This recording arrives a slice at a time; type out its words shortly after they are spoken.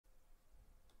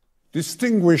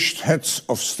Distinguished heads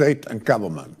of state and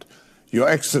government, Your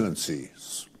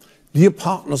Excellencies, dear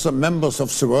partners and members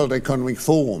of the World Economic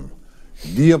Forum,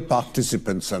 dear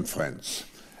participants and friends,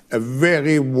 a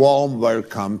very warm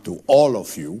welcome to all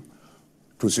of you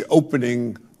to the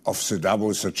opening of the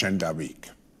Davos Agenda Week.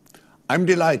 I'm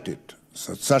delighted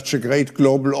that such a great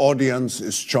global audience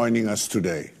is joining us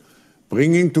today,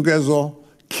 bringing together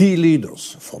key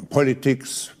leaders from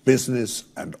politics, business,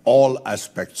 and all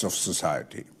aspects of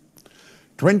society.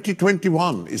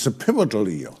 2021 is a pivotal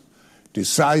year,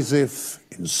 decisive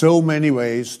in so many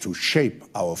ways to shape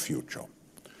our future.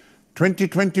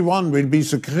 2021 will be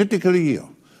the critical year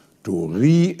to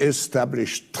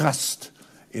re-establish trust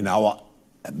in our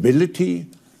ability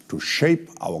to shape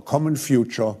our common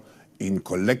future in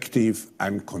collective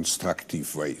and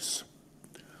constructive ways.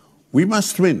 We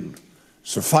must win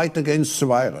the fight against the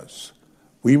virus.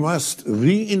 We must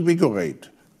reinvigorate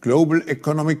global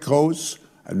economic growth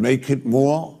and make it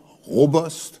more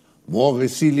robust, more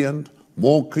resilient,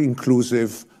 more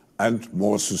inclusive, and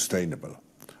more sustainable.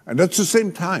 And at the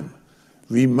same time,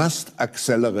 we must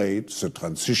accelerate the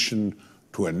transition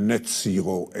to a net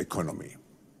zero economy.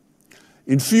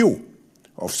 In view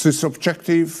of this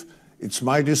objective, it's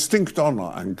my distinct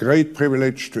honor and great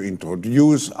privilege to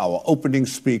introduce our opening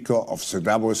speaker of the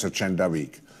Davos Agenda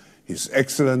Week, His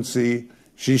Excellency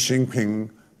Xi Jinping,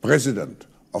 President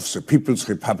of the People's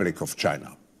Republic of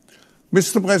China.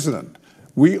 Mr. President,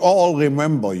 we all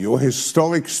remember your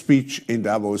historic speech in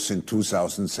Davos in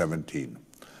 2017.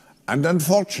 And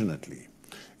unfortunately,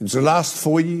 in the last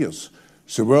 4 years,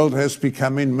 the world has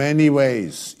become in many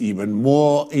ways even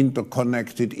more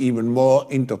interconnected, even more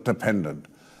interdependent,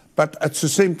 but at the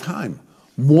same time,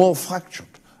 more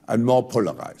fractured and more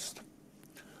polarized.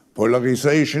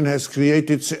 Polarization has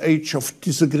created the age of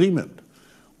disagreement,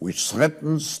 which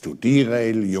threatens to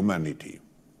derail humanity.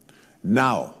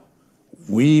 Now,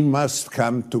 we must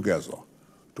come together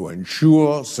to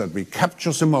ensure that we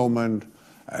capture the moment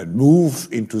and move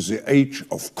into the age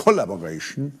of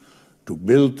collaboration to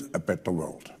build a better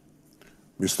world.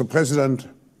 Mr. President,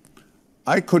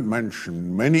 I could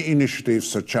mention many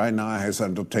initiatives that China has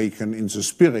undertaken in the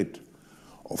spirit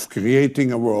of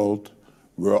creating a world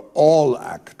where all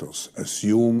actors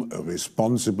assume a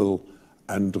responsible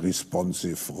and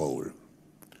responsive role.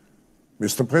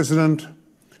 Mr. President,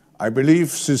 I believe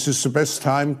this is the best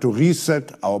time to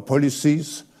reset our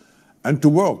policies and to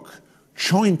work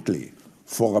jointly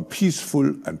for a peaceful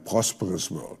and prosperous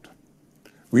world.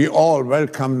 We all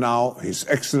welcome now His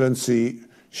Excellency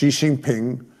Xi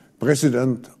Jinping,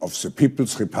 President of the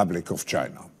People's Republic of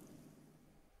China.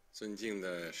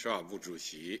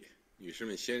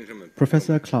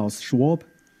 Professor Klaus Schwab,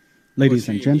 ladies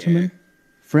and gentlemen,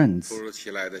 friends,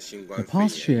 the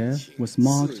past year was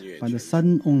marked by the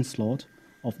sudden onslaught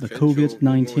of the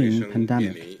COVID-19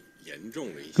 pandemic.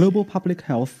 Global public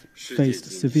health faced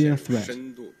severe threat,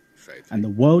 and the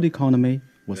world economy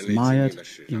was mired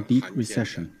in deep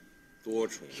recession.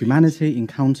 Humanity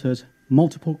encountered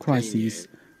multiple crises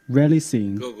rarely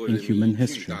seen in human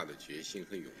history.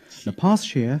 The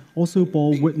past year also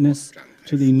bore witness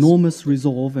to the enormous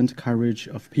resolve and courage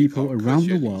of people around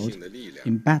the world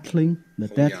in battling the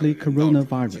deadly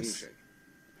coronavirus.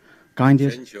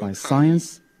 Guided by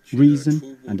science,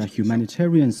 reason, and a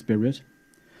humanitarian spirit,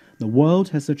 the world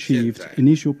has achieved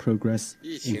initial progress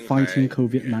in fighting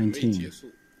COVID-19.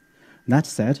 That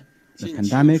said, the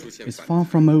pandemic is far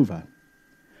from over.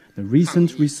 The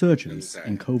recent resurgence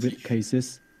in COVID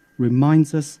cases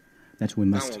reminds us that we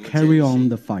must carry on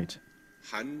the fight.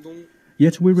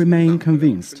 Yet we remain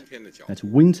convinced that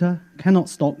winter cannot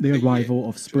stop the arrival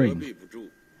of spring,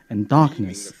 and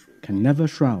darkness can never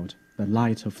shroud the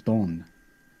light of dawn.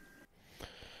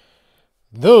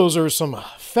 Those are some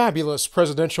fabulous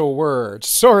presidential words.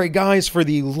 Sorry, guys, for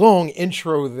the long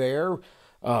intro there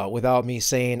without me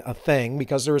saying a thing,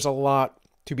 because there's a lot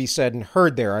to be said and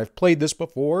heard there. I've played this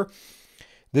before.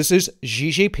 This is Xi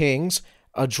Jinping's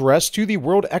address to the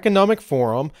World Economic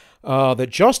Forum that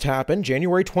just happened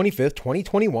January 25th,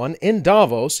 2021 in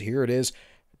Davos. Here it is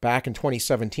back in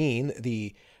 2017.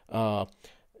 The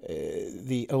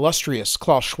illustrious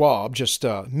Klaus Schwab just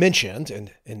mentioned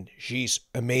in Xi's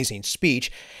amazing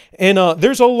speech. And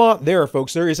there's a lot there,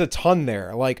 folks. There is a ton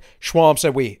there. Like Schwab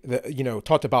said, we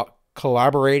talked about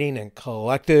collaborating and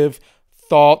collective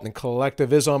thought and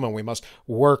collectivism, and we must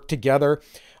work together.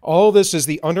 All this is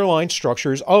the underlying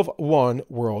structures of one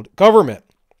world government.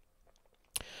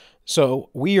 So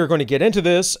we are going to get into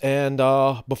this, and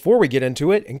before we get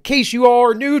into it, in case you all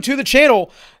are new to the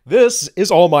channel, this is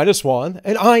All Minus One,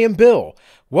 and I am Bill.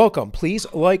 Welcome. Please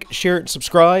like, share, and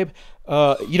subscribe.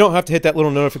 You don't have to hit that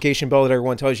little notification bell that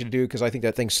everyone tells you to do, because I think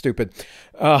that thing's stupid.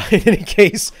 In any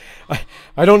case,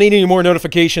 I don't need any more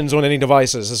notifications on any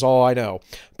devices, is all I know.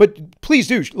 But please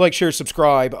do like, share,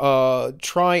 subscribe.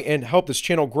 Try and help this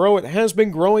channel grow. It has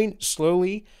been growing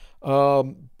slowly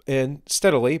and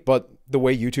steadily, but the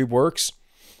way YouTube works,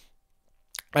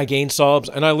 I gain subs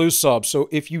and I lose subs. So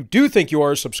if you do think you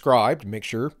are subscribed, make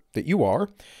sure that you are.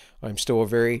 I'm still a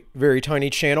very, very tiny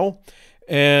channel.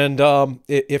 And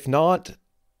if not,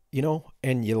 you know,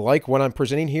 and you like what I'm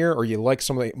presenting here, or you like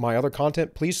some of my other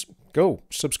content, please go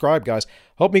subscribe, guys.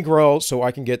 Help me grow so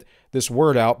I can get this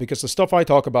word out, because the stuff I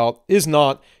talk about is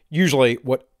not usually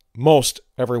what most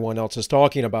everyone else is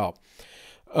talking about.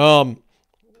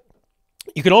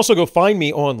 You can also go find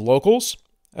me on Locals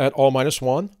at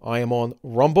all-1. I am on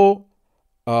Rumble,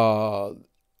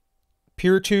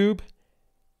 PeerTube,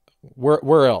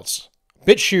 where else?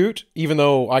 BitChute, even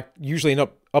though I usually end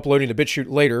up uploading to BitChute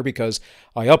later because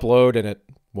I upload and it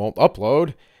won't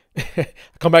upload. I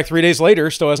come back 3 days later,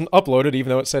 still hasn't uploaded,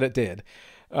 even though it said it did.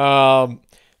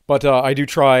 But I do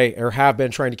try, or have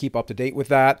been trying to keep up to date with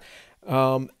that.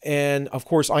 And of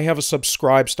course, I have a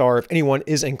subscribe star if anyone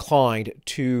is inclined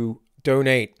to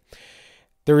donate.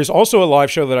 There is also a live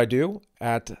show that I do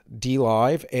at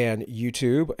DLive and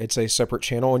YouTube. It's a separate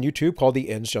channel on YouTube called The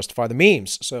Ends Justify the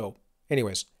Memes. So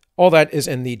anyways, all that is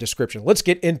in the description. Let's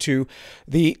get into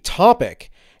the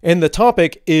topic. And the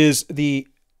topic is the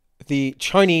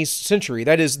Chinese century.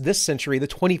 That is this century, the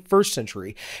 21st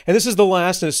century. And this is the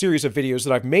last in a series of videos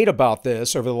that I've made about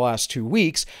this over the last 2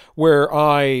 weeks, where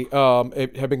I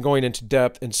have been going into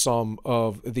depth in some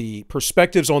of the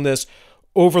perspectives on this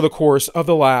over the course of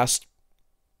the last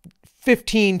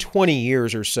 15, 20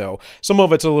 years or so. Some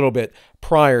of it's a little bit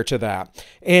prior to that.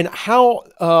 And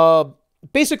how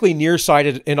basically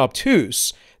nearsighted and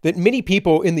obtuse that many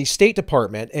people in the State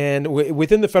Department and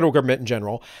within the federal government in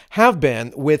general have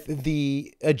been with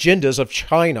the agendas of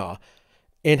China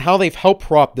and how they've helped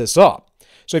prop this up.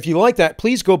 So if you like that,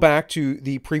 please go back to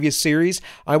the previous series.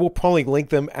 I will probably link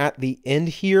them at the end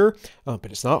here, but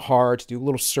it's not hard to do a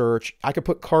little search. I could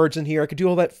put cards in here. I could do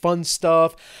all that fun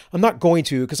stuff. I'm not going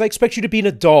to, because I expect you to be an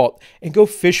adult and go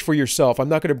fish for yourself. I'm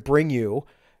not going to bring you,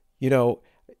 you know,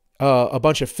 a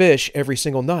bunch of fish every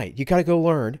single night. You got to go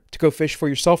learn to go fish for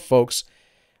yourself, folks.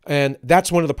 And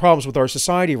that's one of the problems with our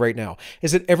society right now,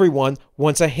 is that everyone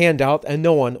wants a handout and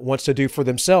no one wants to do for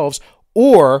themselves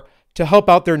or to help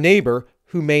out their neighbor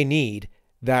who may need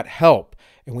that help.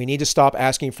 And we need to stop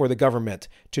asking for the government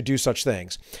to do such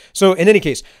things. So in any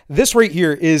case, this right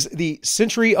here is the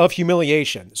century of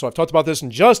humiliation. So I've talked about this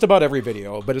in just about every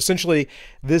video, but essentially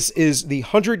this is the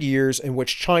 100 years in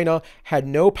which China had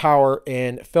no power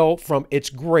and fell from its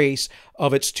grace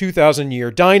of its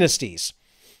 2,000-year dynasties.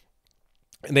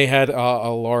 And they had a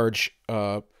large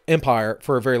empire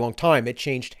for a very long time. It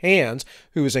changed hands,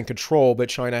 who was in control, but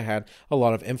China had a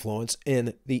lot of influence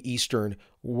in the Eastern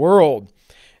world.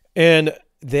 And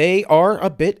they are a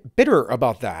bit bitter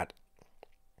about that.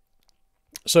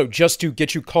 So just to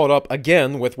get you caught up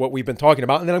again with what we've been talking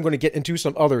about, and then I'm going to get into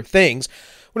some other things.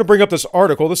 I'm going to bring up this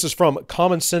article. This is from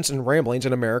Common Sense and Ramblings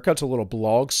in America. It's a little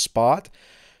blog spot.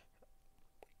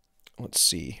 Let's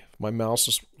see. My mouse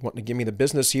is wanting to give me the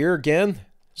business here again.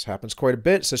 This happens quite a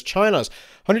bit. It says China's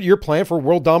 100-year plan for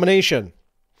world domination.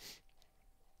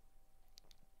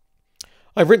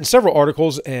 I've written several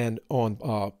articles and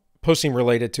on posting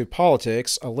related to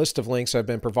politics. A list of links have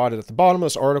been provided at the bottom of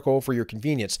this article for your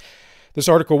convenience. This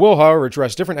article will, however,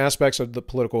 address different aspects of the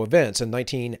political events. In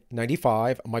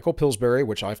 1995, Michael Pillsbury,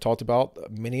 which I've talked about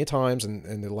many times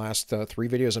in the last 3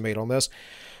 videos I made on this,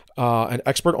 an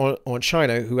expert on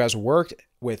China who has worked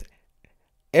with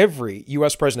every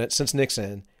U.S. president since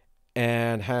Nixon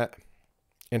and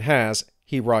has,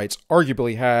 he writes,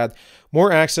 arguably had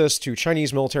more access to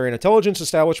Chinese military and intelligence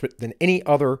establishment than any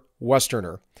other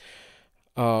Westerner.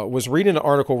 Was reading an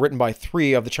article written by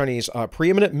 3 of the Chinese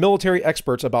preeminent military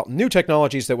experts about new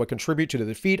technologies that would contribute to the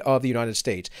defeat of the United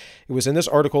States. It was in this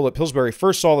article that Pillsbury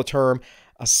first saw the term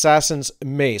assassin's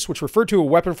mace, which referred to a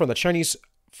weapon from the Chinese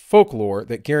folklore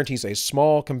that guarantees a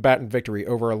small combatant victory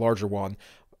over a larger one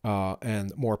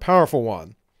and more powerful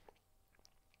one.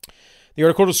 The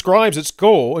article describes its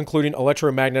goal, including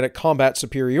electromagnetic combat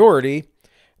superiority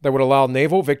that would allow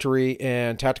naval victory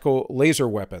and tactical laser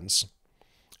weapons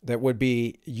that would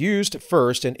be used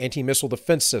first in anti-missile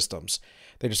defense systems.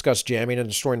 They discuss jamming and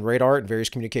destroying radar and various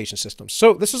communication systems.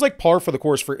 So this is like par for the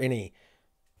course for any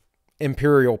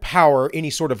imperial power,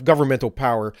 any sort of governmental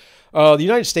power. The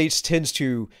United States tends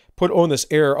to put on this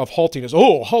air of haughtiness.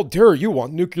 Oh, how dare you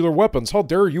want nuclear weapons? How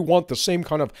dare you want the same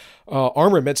kind of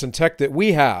armaments and tech that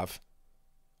we have?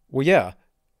 Well, yeah,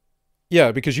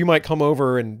 Yeah, because you might come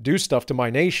over and do stuff to my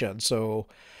nation. So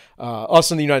us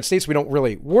in the United States, we don't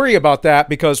really worry about that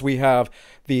because we have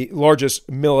the largest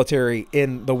military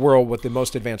in the world with the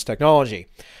most advanced technology.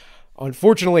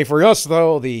 Unfortunately for us,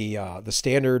 though, the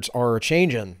standards are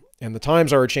changing and the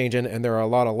times are changing, and there are a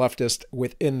lot of leftists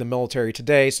within the military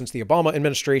today since the Obama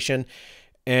administration,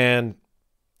 and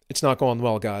it's not going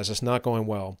well, guys. It's not going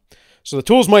well. So the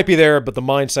tools might be there, but the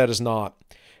mindset is not.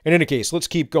 In any case, let's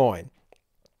keep going.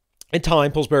 In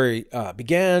time, Pillsbury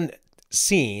began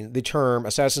seeing the term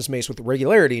assassin's mace with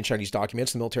regularity in Chinese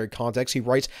documents in the military context. He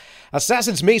writes,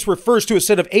 assassin's mace refers to a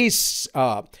set of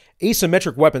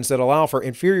asymmetric weapons that allow for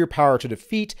inferior power to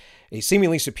defeat a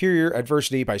seemingly superior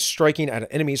adversity by striking at an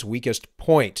enemy's weakest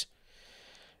point.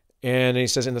 And he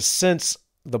says, in a sense,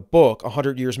 the book,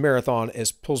 100 Years Marathon,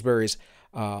 is Pillsbury's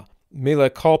mea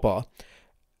culpa.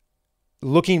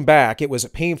 Looking back, it was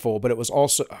painful, but it was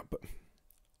also...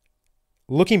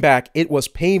 Looking back, it was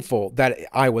painful that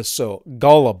I was so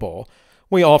gullible.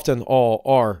 We often all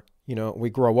are, we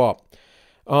grow up.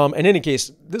 In any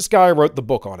case, this guy wrote the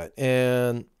book on it.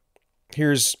 And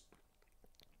here's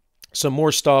some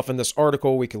more stuff in this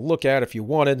article we can look at if you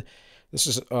wanted. This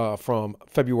is from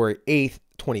February 8th,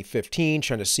 2015,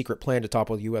 China's secret plan to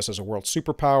topple the U.S. as a world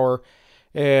superpower,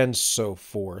 and so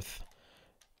forth.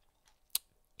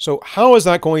 So how is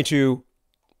that going to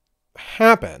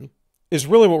happen? Is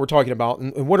really what we're talking about,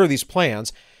 and what are these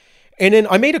plans? And then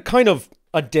I made a kind of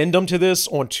addendum to this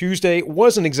on Tuesday. It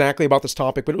wasn't exactly about this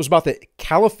topic, but it was about the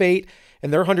caliphate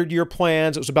and their 100-year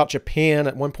plans. It was about Japan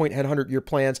at one point had 100-year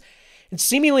plans. And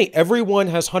seemingly everyone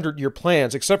has 100-year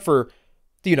plans except for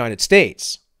the United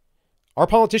States. Our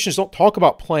politicians don't talk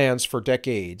about plans for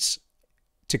decades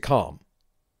to come.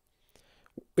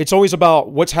 It's always about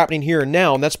what's happening here and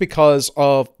now, and that's because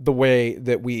of the way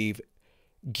that we've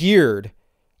geared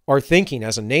our thinking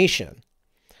as a nation,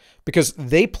 because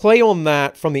they play on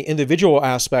that from the individual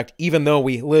aspect, even though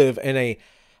we live in a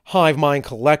hive mind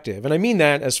collective. And I mean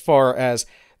that as far as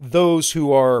those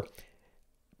who are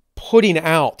putting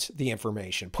out the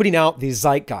information, putting out the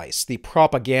zeitgeist, the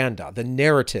propaganda, the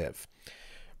narrative,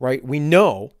 right? We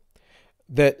know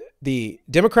that the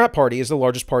Democrat Party is the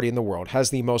largest party in the world,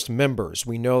 has the most members.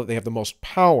 We know that they have the most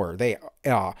power. They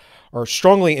are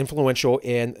strongly influential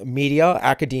in media,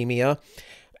 academia,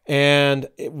 and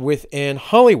within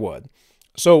Hollywood.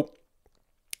 So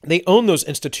they own those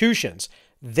institutions.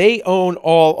 They own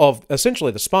all of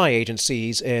essentially the spy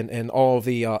agencies and all of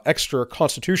the extra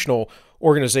constitutional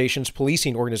organizations,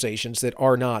 policing organizations that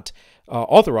are not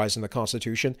authorized in the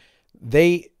Constitution.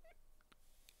 They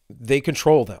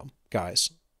control them, guys.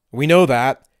 We know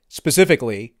that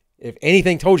specifically. If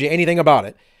anything told you anything about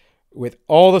it, with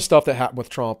all the stuff that happened with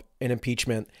Trump and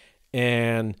impeachment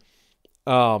and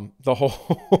the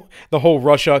whole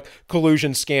Russia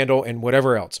collusion scandal and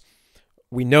whatever else.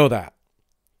 We know that.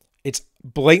 It's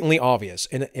blatantly obvious.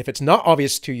 And if it's not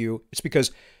obvious to you, it's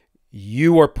because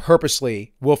you are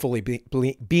purposely, willfully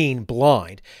being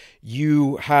blind.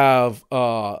 You have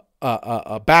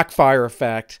a backfire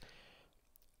effect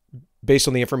based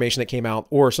on the information that came out,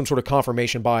 or some sort of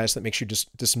confirmation bias that makes you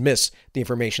just dismiss the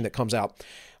information that comes out.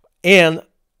 And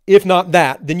if not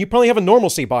that, then you probably have a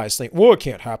normalcy bias. Think, well, it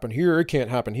can't happen here. It can't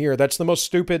happen here. That's the most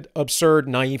stupid, absurd,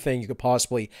 naive thing you could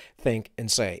possibly think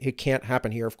and say. It can't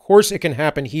happen here. Of course it can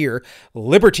happen here.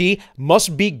 Liberty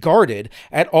must be guarded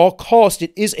at all costs.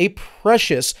 It is a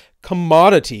precious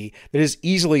commodity that is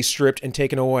easily stripped and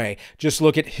taken away. Just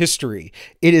look at history.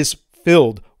 It is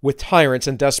filled with tyrants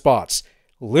and despots.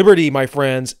 Liberty, my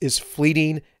friends, is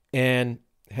fleeting and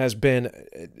has been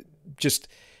just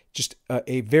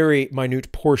a very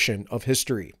minute portion of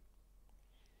history.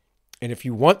 And if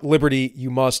you want liberty, you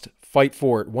must fight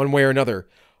for it one way or another,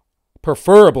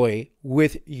 preferably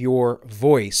with your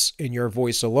voice and your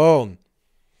voice alone.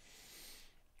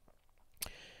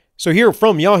 So here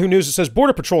from Yahoo News, it says,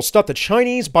 Border Patrol stopped the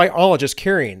Chinese biologist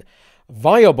carrying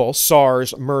viable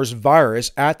SARS-MERS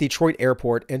virus at Detroit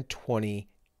Airport in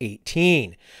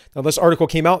 2018. Now, this article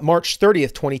came out March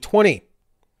 30th, 2020.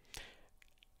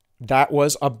 That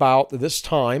was about this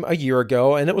time a year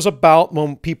ago, and it was about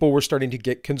when people were starting to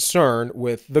get concerned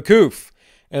with the COOF,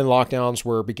 and lockdowns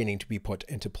were beginning to be put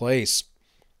into place.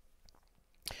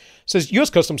 It says,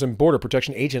 U.S. Customs and Border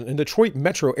Protection agent in Detroit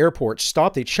Metro Airport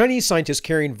stopped a Chinese scientist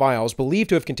carrying vials believed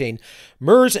to have contained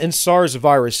MERS and SARS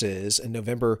viruses in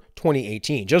November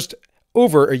 2018, just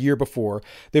over a year before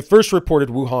the first reported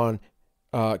Wuhan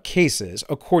cases,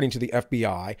 according to the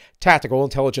FBI tactical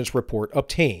intelligence report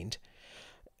obtained.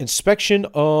 inspection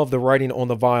of the writing on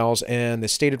the vials, and the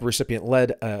stated recipient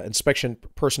led inspection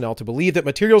personnel to believe that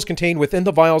materials contained within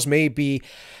the vials may be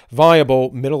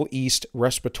viable Middle East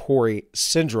respiratory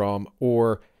syndrome,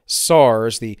 or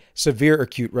SARS, the severe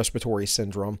acute respiratory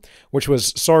syndrome, which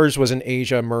was SARS was in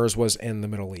Asia, MERS was in the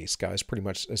Middle East, guys. Pretty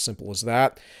much as simple as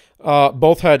that.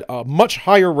 Both had much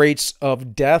higher rates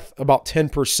of death, about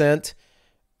 10%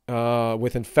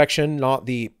 with infection, not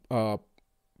the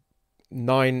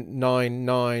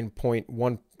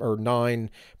 999.1 or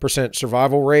 9%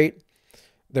 survival rate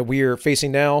that we are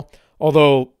facing now,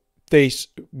 although they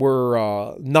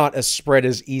were not as spread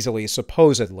as easily,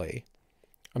 supposedly.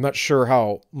 I'm not sure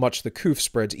how much the coof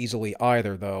spreads easily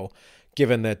either, though,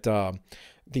 given that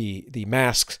the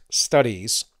mask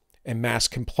studies and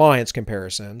mask compliance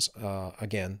comparisons,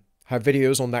 again, have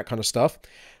videos on that kind of stuff,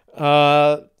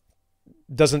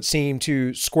 doesn't seem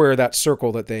to square that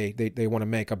circle that they want to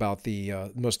make about the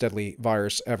most deadly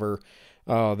virus ever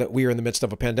that we are in the midst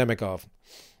of a pandemic of.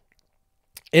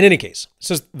 In any case, it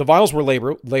says the vials were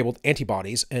labeled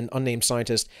antibodies. An unnamed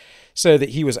scientist said that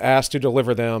he was asked to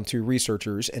deliver them to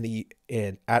researchers at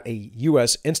a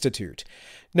U.S. institute.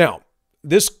 Now,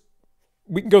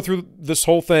 we can go through this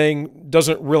whole thing.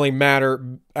 Doesn't really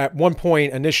matter. At one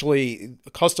point, initially,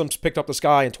 Customs picked up this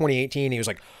guy in 2018. He was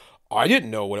like, I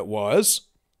didn't know what it was.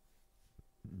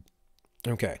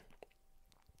 Okay.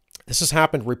 This has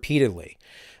happened repeatedly.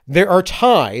 There are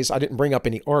ties, I didn't bring up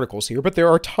any articles here, but there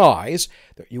are ties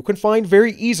that you can find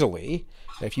very easily,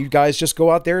 if you guys just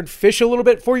go out there and fish a little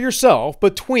bit for yourself,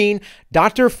 between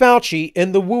Dr. Fauci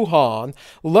and the Wuhan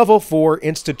Level 4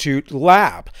 Institute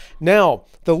lab. Now,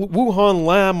 the Wuhan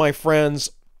lab, my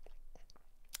friends,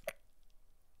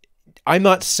 I'm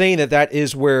not saying that that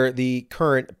is where the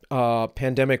current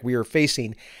pandemic we are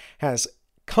facing has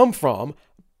come from,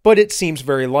 but it seems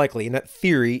very likely, and that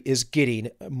theory is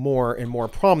getting more and more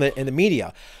prominent in the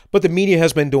media. But the media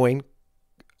has been doing,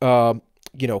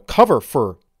 cover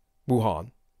for Wuhan.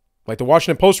 Like the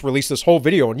Washington Post released this whole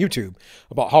video on YouTube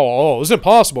about how, it's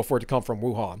impossible for it to come from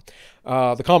Wuhan.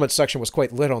 The comments section was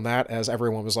quite lit on that, as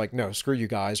everyone was like, no, screw you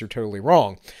guys, you're totally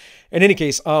wrong. In any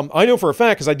case, I know for a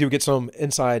fact, because I do get some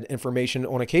inside information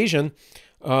on occasion,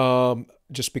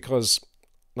 just because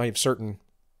I have certain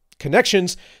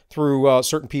connections through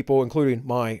certain people, including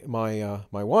my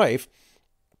wife,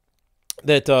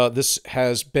 that this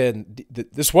was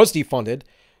defunded,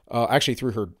 actually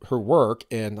through her work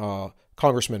and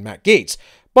Congressman Matt Gaetz,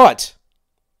 but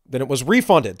then it was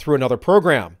refunded through another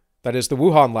program, that is the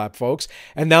Wuhan lab, folks,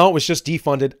 and now it was just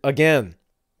defunded again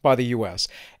by the U.S.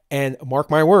 And mark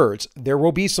my words, there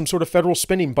will be some sort of federal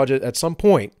spending budget at some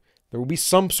point. There will be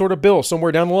some sort of bill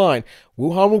somewhere down the line.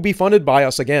 Wuhan will be funded by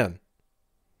us again.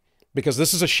 Because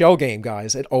this is a shell game,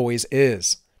 guys. It always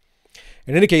is.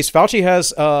 In any case, Fauci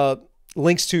has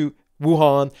links to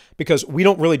Wuhan because we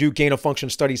don't really do gain-of-function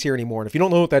studies here anymore. And if you don't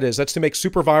know what that is, that's to make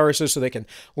super viruses so they can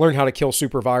learn how to kill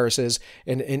super viruses.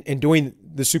 And in doing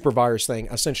the super virus thing,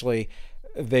 essentially,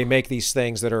 they make these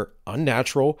things that are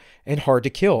unnatural and hard to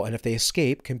kill. And if they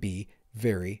escape, can be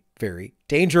very, very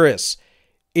dangerous.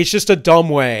 It's just a dumb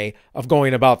way of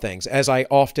going about things. As I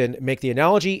often make the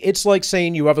analogy, it's like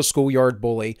saying you have a schoolyard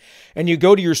bully and you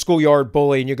go to your schoolyard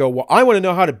bully and you go, well, I want to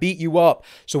know how to beat you up.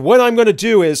 So what I'm going to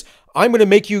do is I'm going to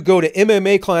make you go to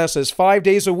MMA classes 5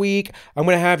 days a week. I'm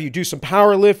going to have you do some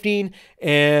powerlifting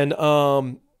and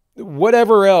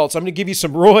whatever else. I'm going to give you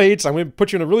some roids. I'm going to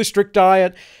put you in a really strict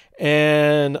diet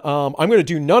and I'm going to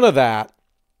do none of that.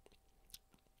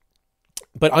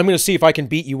 But I'm going to see if I can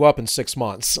beat you up in 6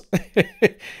 months.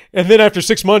 And then after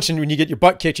 6 months, and when you get your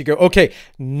butt kicked, you go, okay,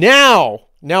 now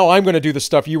I'm going to do the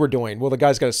stuff you were doing. Well, the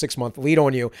guy's got a 6-month lead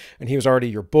on you, and he was already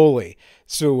your bully.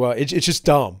 So it's just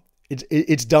dumb.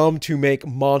 It's dumb to make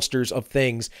monsters of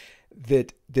things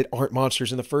that aren't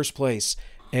monsters in the first place.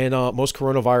 And most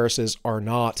coronaviruses are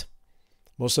not.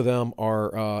 Most of them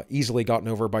are easily gotten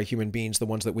over by human beings, the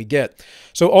ones that we get.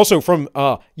 So also from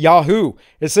Yahoo,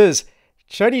 it says,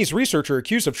 Chinese researcher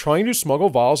accused of trying to smuggle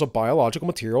vials of biological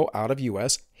material out of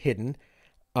U.S. hidden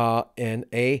in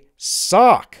a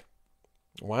sock.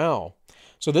 Wow.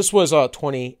 So this was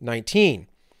 2019.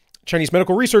 Chinese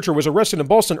medical researcher was arrested in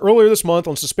Boston earlier this month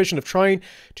on suspicion of trying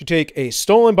to take a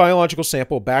stolen biological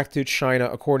sample back to China,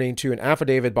 according to an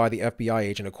affidavit by the FBI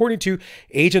agent. According to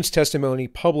agent's testimony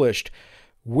published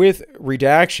with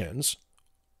redactions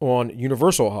on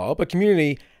Universal Hub, a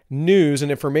community news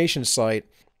and information site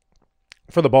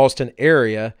for the Boston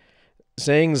area,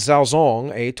 Zhang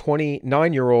Xiaozong, a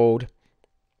 29-year-old,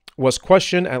 was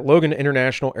questioned at Logan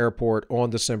International Airport on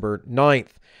December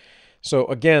 9th. So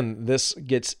again, this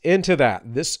gets into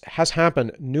that. This has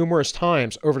happened numerous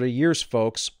times over the years,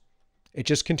 folks. It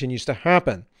just continues to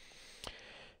happen.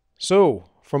 So,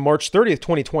 from March 30th,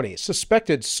 2020,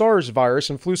 suspected SARS virus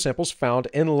and flu samples found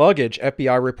in luggage.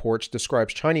 FBI reports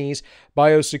describes Chinese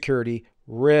biosecurity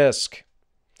risk.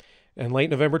 And late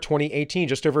November 2018,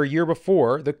 just over a year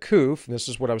before the coup, and this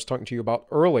is what I was talking to you about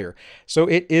earlier. So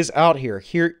it is out here.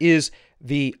 Here is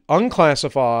the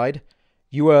unclassified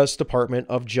U.S. Department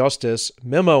of Justice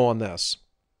memo on this.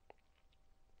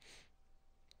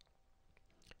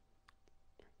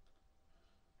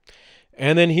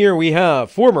 And then here we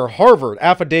have former Harvard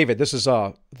affidavit. This is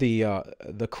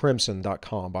the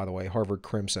crimson.com, by the way, Harvard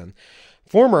Crimson.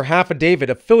 Former affidavit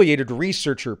affiliated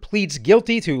researcher pleads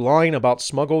guilty to lying about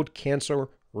smuggled cancer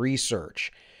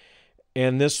research.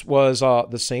 And this was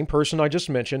the same person I just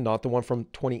mentioned, not the one from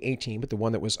 2018, but the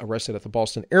one that was arrested at the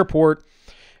Boston airport.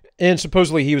 And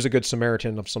supposedly he was a good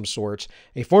Samaritan of some sorts.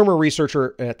 A former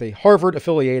researcher at the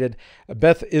Harvard-affiliated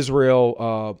Beth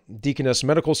Israel Deaconess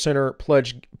Medical Center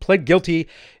pled guilty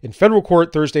in federal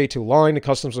court Thursday to lying to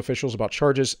customs officials about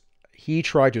charges he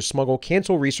tried to smuggle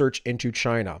cancer research into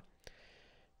China.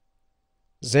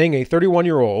 Zhang, a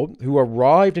 31-year-old who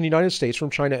arrived in the United States from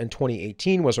China in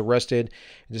 2018, was arrested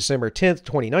December 10th,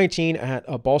 2019 at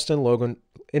a Boston Logan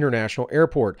International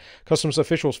Airport. Customs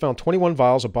officials found 21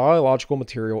 vials of biological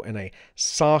material in a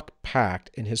sock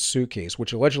packed in his suitcase,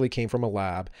 which allegedly came from a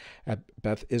lab at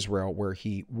Beth Israel where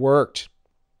he worked.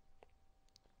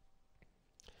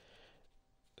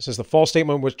 It says the false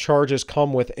statement with charges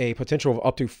come with a potential of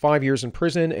up to 5 years in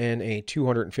prison and a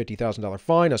 $250,000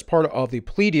 fine. As part of the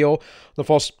plea deal, the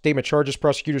false statement charges,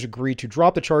 prosecutors agreed to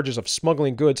drop the charges of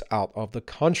smuggling goods out of the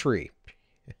country.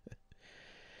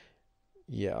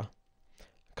 Yeah.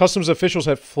 Customs officials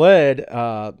have fled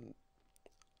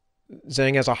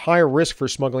Zhang has a higher risk for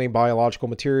smuggling biological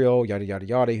material, yada, yada,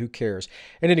 yada. Who cares?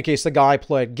 In any case, the guy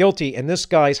pled guilty, and this,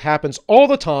 guys, happens all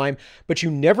the time, but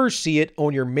you never see it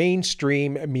on your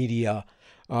mainstream media.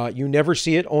 You never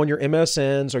see it on your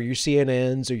MSNs or your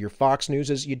CNNs or your Fox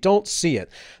Newses. You don't see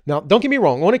it. Now, don't get me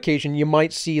wrong. On occasion, you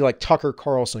might see like Tucker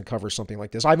Carlson cover something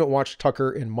like this. I haven't watched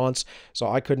Tucker in months, so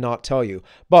I could not tell you.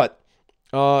 But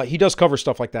he does cover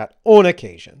stuff like that on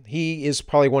occasion. He is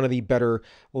probably one of the better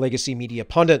legacy media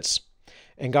pundits.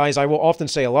 And guys, I will often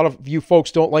say a lot of you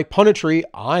folks don't like punditry.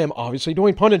 I am obviously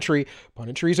doing punditry.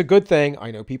 Punditry is a good thing.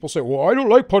 I know people say, well, I don't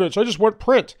like pundits. I just want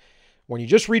print. When you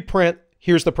just read print,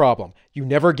 here's the problem. You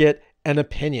never get an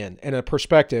opinion and a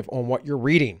perspective on what you're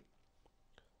reading.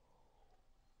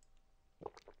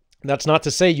 That's not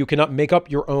to say you cannot make up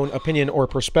your own opinion or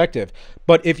perspective.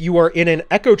 But if you are in an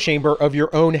echo chamber of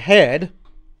your own head,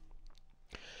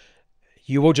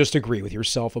 you will just agree with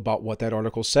yourself about what that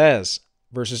article says.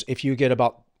 Versus if you get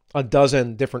about a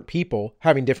dozen different people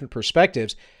having different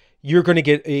perspectives, you're going to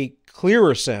get a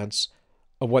clearer sense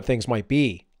of what things might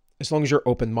be, as long as you're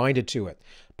open-minded to it.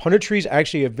 Punditry is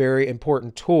actually a very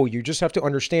important tool. You just have to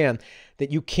understand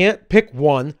that you can't pick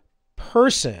one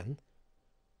person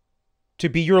to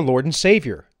be your Lord and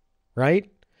Savior,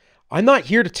 right? I'm not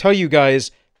here to tell you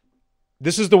guys,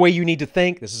 this is the way you need to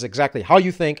think. This is exactly how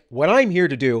you think. What I'm here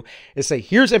to do is say,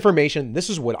 here's information.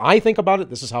 This is what I think about it.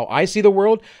 This is how I see the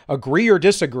world. Agree or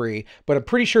disagree, but I'm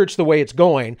pretty sure it's the way it's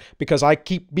going because I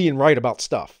keep being right about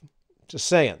stuff. Just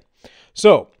saying.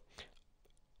 So,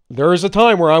 there is a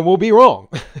time where I will be wrong.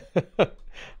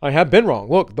 I have been wrong.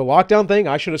 Look, the lockdown thing,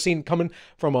 I should have seen coming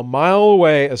from a mile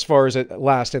away as far as it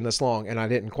lasted this long, and I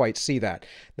didn't quite see that.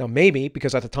 Now, maybe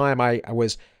because at the time I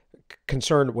was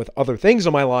concerned with other things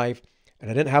in my life, and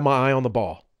I didn't have my eye on the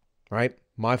ball, right?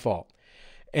 My fault.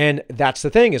 And that's the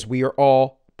thing, is we are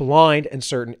all blind in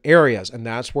certain areas, and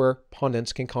that's where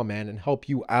pundits can come in and help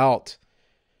you out.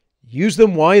 Use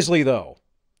them wisely, though.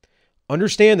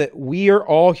 Understand that we are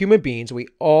all human beings. We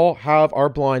all have our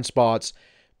blind spots,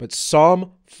 but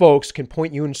some folks can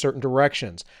point you in certain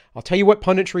directions. I'll tell you what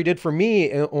punditry did for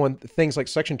me on things like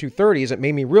Section 230 is it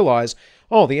made me realize,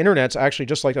 oh, the internet's actually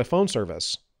just like a phone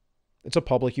service. It's a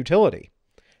public utility.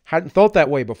 Hadn't thought that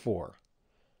way before.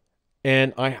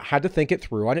 And I had to think it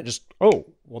through. I didn't just, oh,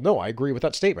 well, no, I agree with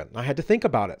that statement. I had to think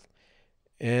about it.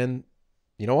 And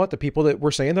you know what? The people that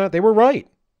were saying that, they were right.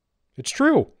 It's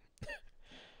true.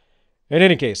 In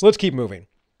any case, let's keep moving.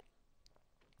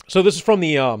 So this is from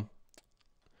the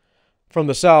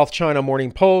South China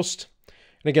Morning Post.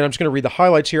 And again, I'm just going to read the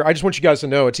highlights here. I just want you guys to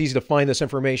know it's easy to find this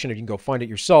information. You can go find it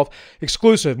yourself.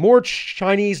 Exclusive. More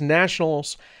Chinese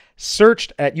nationals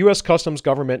searched at U.S. Customs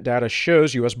government data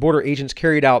shows U.S. border agents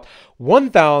carried out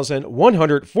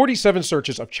 1,147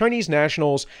 searches of Chinese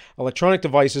nationals' electronic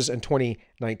devices in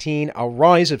 2019, a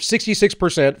rise of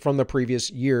 66% from the previous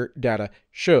year, data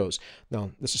shows. Now,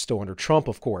 this is still under Trump,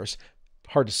 of course.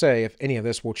 hard to say if any of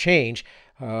this will change,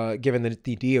 given that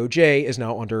the DOJ is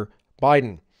now under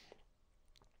Biden.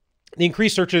 The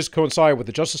increased searches coincide with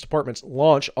the Justice Department's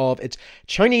launch of its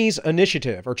Chinese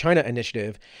initiative, or China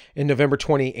initiative, in November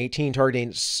 2018,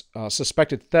 targeting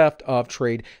suspected theft of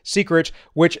trade secrets,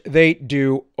 which they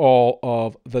do all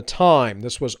of the time.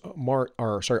 This was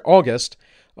August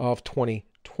of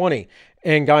 2020.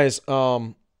 And guys,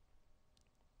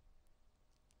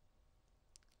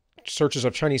 searches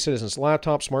of Chinese citizens'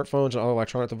 laptops, smartphones, and other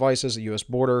electronic devices at the U.S.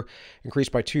 border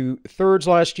increased by 2/3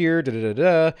 last year.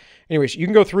 Anyways, you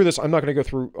can go through this. I'm not going to go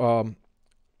through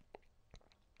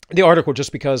the article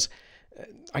just because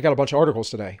I got a bunch of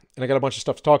articles today, and I got a bunch of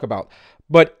stuff to talk about.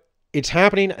 But it's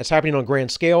happening. It's happening on a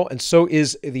grand scale, and so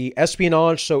is the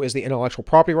espionage, so is the intellectual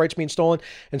property rights being stolen,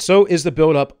 and so is the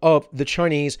buildup of the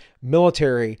Chinese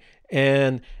military.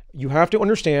 And you have to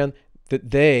understand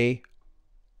that they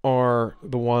are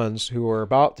the ones who are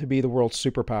about to be the world's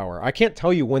superpower. I can't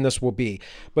tell you when this will be,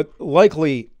 but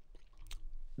likely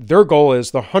their goal is,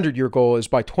 the 100-year goal is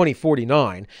by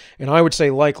 2049. And I would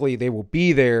say likely they will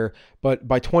be there, but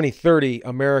by 2030,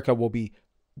 America will be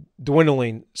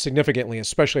dwindling significantly,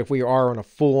 especially if we are in a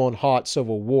full-on hot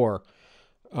civil war.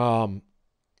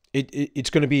 It's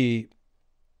going to be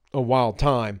a wild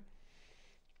time.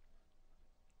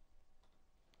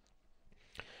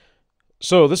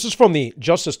 So this is from the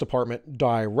Justice Department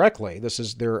directly. This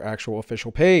is their actual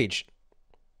official page.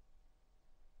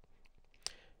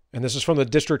 And this is from the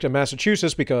District of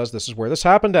Massachusetts because this is where this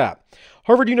happened at.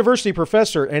 Harvard University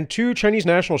professor and 2 Chinese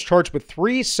nationals charged with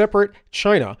 3 separate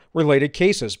China-related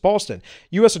cases. Boston.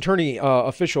 U.S. Attorney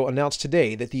official announced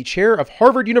today that the chair of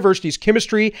Harvard University's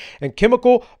Chemistry and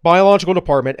Chemical Biological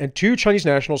Department and 2 Chinese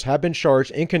nationals have been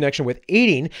charged in connection with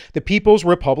aiding the People's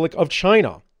Republic of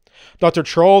China. Dr.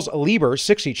 Charles Lieber,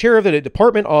 60, chair of the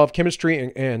Department of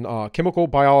Chemistry and Chemical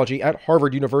Biology at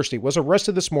Harvard University, was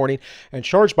arrested this morning and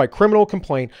charged by criminal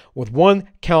complaint with 1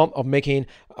 count of making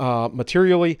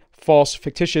materially false,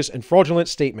 fictitious, and fraudulent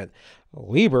statement.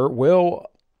 Lieber will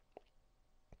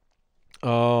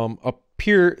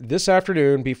appear this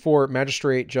afternoon before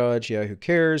magistrate judge, who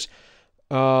cares?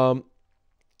 Yan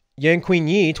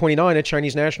Qingyi, 29, a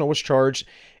Chinese national, was charged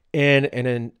in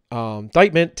an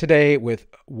indictment today with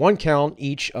 1 count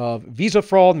each of visa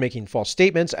fraud, making false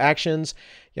statements, actions,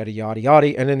 yada, yada,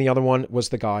 yada. And then the other one was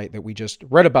the guy that we just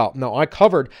read about. Now, I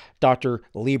covered Dr.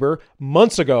 Lieber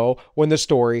months ago when the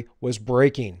story was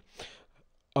breaking.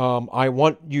 I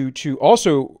want you to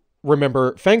also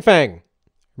remember Fang Fang.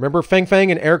 Remember Fang Fang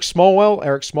and Eric Smallwell?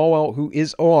 Eric Smallwell, who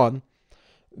is on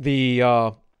the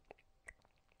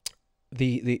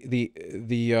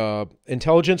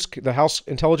intelligence, the House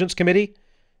Intelligence Committee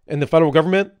in the federal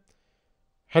government,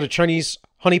 had a Chinese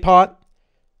honeypot.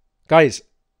 Guys,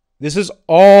 this is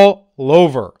all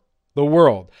over the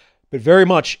world, but very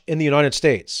much in the United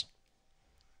States.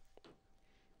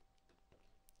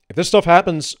 If this stuff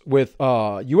happens with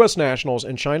U.S. nationals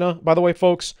in China, by the way,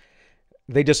 folks,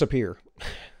 they disappear.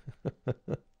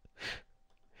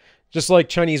 Just like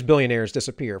Chinese billionaires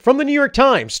disappear. From the New York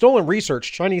Times, stolen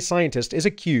research, Chinese scientist is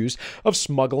accused of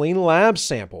smuggling lab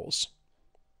samples.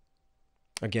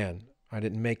 Again, I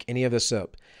didn't make any of this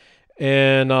up.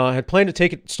 And had planned to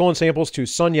take stolen samples to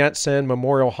Sun Yat-sen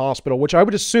Memorial Hospital, which I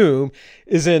would assume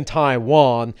is in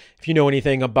Taiwan, if you know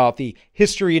anything about the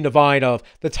history and divide of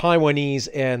the Taiwanese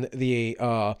and the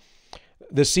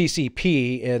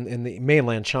CCP in the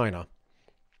mainland China.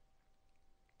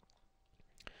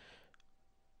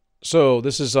 So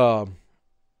this is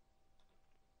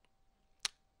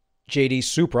JD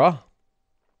Supra,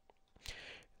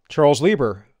 Charles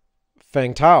Lieber,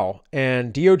 Feng Tao,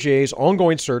 and DOJ's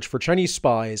ongoing search for Chinese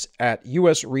spies at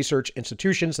U.S. research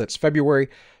institutions. That's February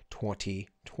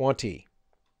 2020.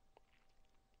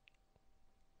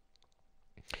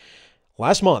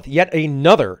 Last month, yet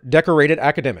another decorated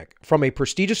academic from a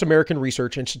prestigious American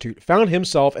research institute found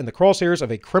himself in the crosshairs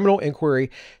of a criminal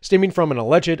inquiry stemming from an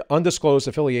alleged undisclosed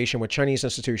affiliation with Chinese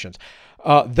institutions.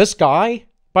 This guy,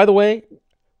 by the way,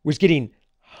 was getting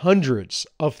hundreds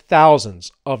of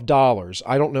thousands of dollars.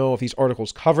 I don't know if these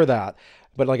articles cover that,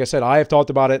 but like I said, I have talked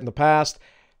about it in the past.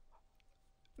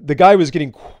 The guy was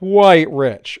getting quite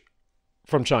rich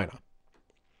from China.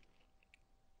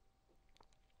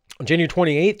 On January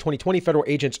 28, 2020, federal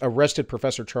agents arrested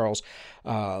Professor Charles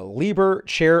Lieber,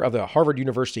 chair of the Harvard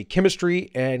University Chemistry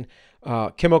and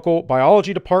Chemical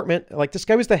Biology Department. Like, this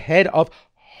guy was the head of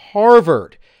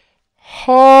Harvard.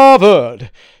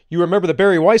 Harvard! You remember the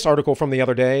Barry Weiss article from the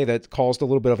other day that caused a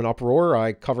little bit of an uproar.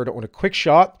 I covered it on a quick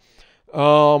shot.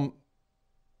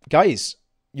 Guys,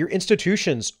 your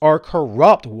institutions are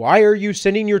corrupt. Why are you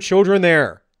sending your children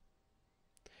there?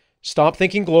 Stop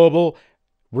thinking global,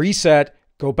 reset,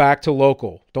 go back to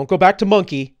local. Don't go back to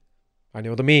monkey. I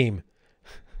know the meme.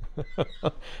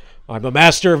 I'm a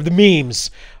master of the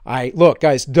memes. Look,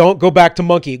 guys, don't go back to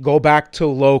monkey. Go back to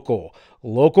local.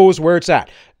 Local is where it's at.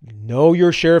 Know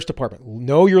your sheriff's department.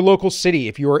 Know your local city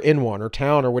if you are in one, or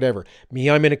town, or whatever. Me,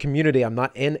 I'm in a community. I'm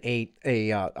not in a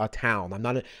town. I'm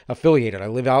not affiliated. I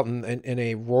live out in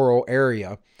a rural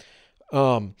area.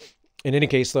 In any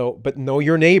case, though, but know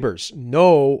your neighbors.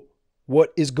 Know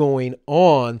what is going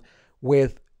on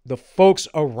with the folks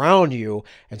around you,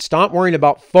 and stop worrying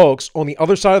about folks on the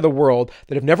other side of the world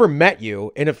that have never met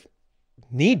you, and if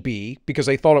need be, because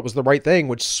they thought it was the right thing,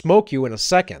 would smoke you in a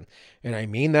second. And I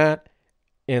mean that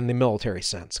in the military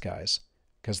sense, guys,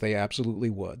 because they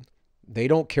absolutely would. They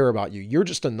don't care about you. You're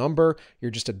just a number. You're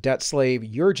just a debt slave.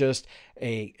 You're just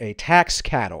a tax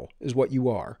cattle is what you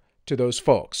are to those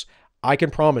folks. I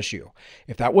can promise you,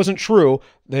 if that wasn't true,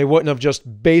 they wouldn't have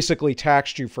just basically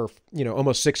taxed you for,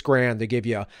 almost $6,000 to give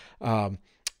you,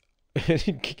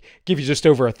 give you just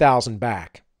over 1,000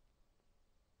 back.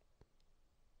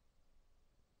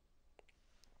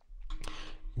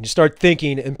 And you start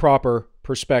thinking in proper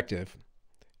perspective,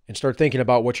 and start thinking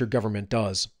about what your government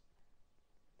does.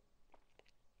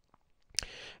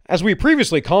 As we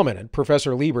previously commented,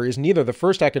 Professor Lieber is neither the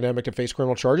first academic to face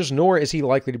criminal charges, nor is he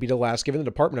likely to be the last, given the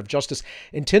Department of Justice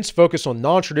intense focus on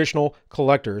non-traditional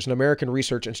collectors, an American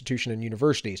research institution and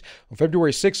universities. On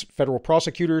February 6th, federal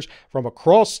prosecutors from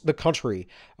across the country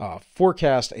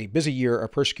forecast a busy year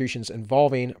of prosecutions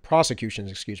involving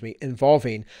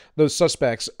those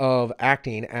suspects of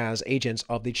acting as agents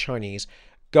of the Chinese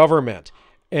government.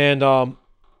 And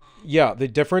the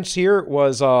difference here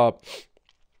was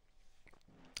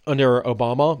under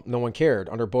Obama, no one cared.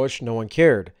 Under Bush, no one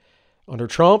cared. Under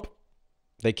Trump,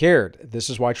 they cared. This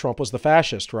is why Trump was the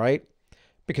fascist, right?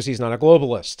 Because he's not a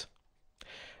globalist.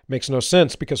 Makes no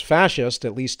sense, because fascist,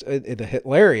 at least in the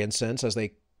Hitlerian sense, as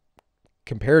they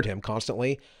compared him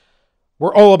constantly,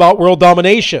 were all about world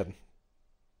domination.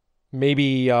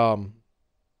 Maybe not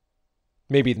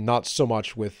so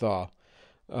much with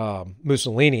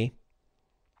Mussolini.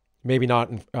 Maybe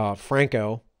not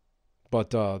Franco.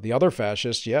 But the other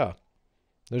fascists, yeah.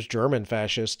 There's German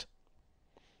fascist.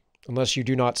 Unless you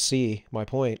do not see my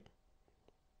point.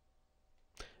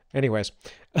 Anyways.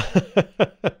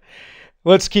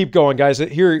 Let's keep going, guys.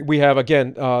 Here we have,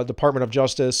 again, Department of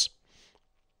Justice.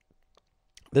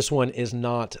 This one is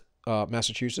not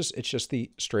Massachusetts. It's just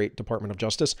the straight Department of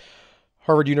Justice.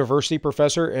 Harvard University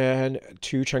professor and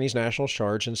 2 Chinese nationals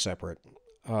charged in separate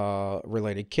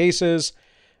related cases.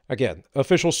 Again,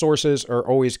 official sources are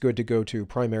always good to go to,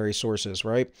 primary sources,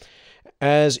 right?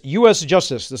 As U.S.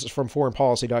 Justice, this is from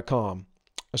foreignpolicy.com,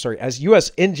 as U.S.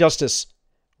 injustice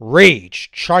rage,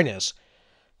 China's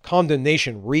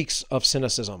condemnation reeks of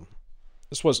cynicism.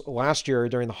 This was last year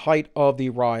during the height of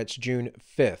the riots, June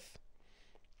 5th.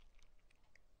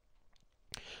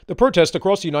 The protests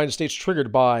across the United States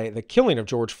triggered by the killing of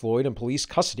George Floyd in police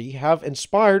custody have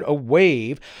inspired a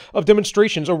wave of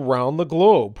demonstrations around the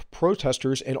globe.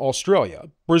 Protesters in Australia,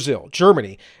 Brazil,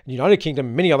 Germany, and the United Kingdom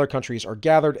and many other countries are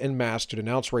gathered en masse to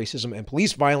denounce racism and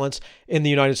police violence in the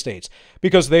United States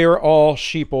because they are all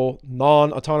sheeple,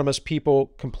 non-autonomous people,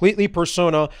 completely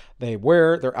persona. They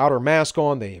wear their outer mask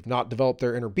on. They have not developed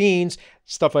their inner beings.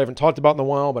 Stuff I haven't talked about in a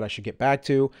while, but I should get back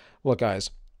to. Look, guys.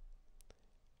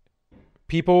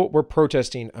 People were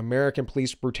protesting American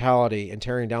police brutality and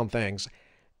tearing down things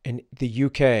in the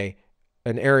UK,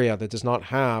 an area that does not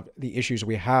have the issues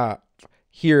we have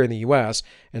here in the US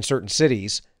and certain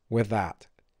cities with that.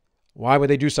 Why would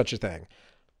they do such a thing?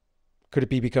 Could it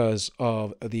be because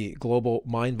of the global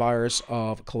mind virus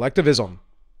of collectivism?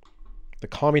 The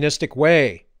communistic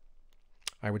way?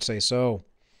 I would say so.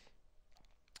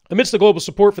 Amidst the global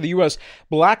support for the U.S.,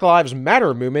 Black Lives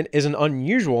Matter movement is an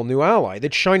unusual new ally. The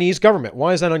Chinese government.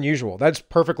 Why is that unusual? That's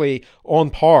perfectly on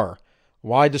par.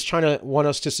 Why does China want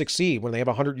us to succeed when they have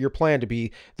a 100-year plan to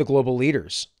be the global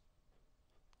leaders?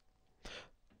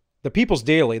 The People's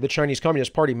Daily, the Chinese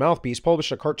Communist Party mouthpiece,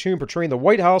 published a cartoon portraying the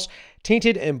White House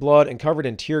tainted in blood and covered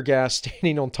in tear gas,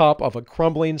 standing on top of a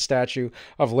crumbling Statue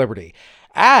of Liberty,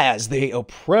 as they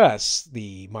oppress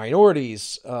the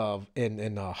minorities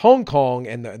in Hong Kong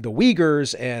and the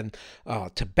Uyghurs and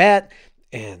Tibet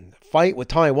and fight with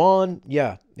Taiwan.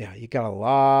 Yeah, you got a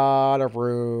lot of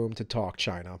room to talk,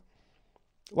 China.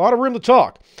 A lot of room to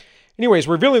talk. Anyways,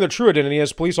 revealing their true identity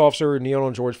as police officer kneeled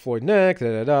on George Floyd's neck,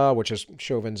 which is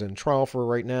Chauvin's in trial for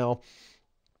right now.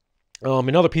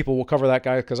 And other people will cover that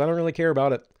guy because I don't really care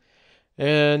about it.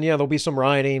 And yeah, there'll be some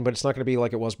rioting, but it's not going to be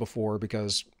like it was before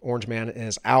because Orange Man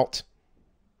is out.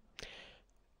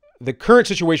 The current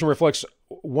situation reflects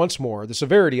once more the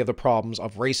severity of the problems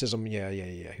of racism.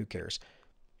 Yeah, who cares?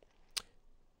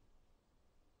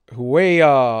 Hui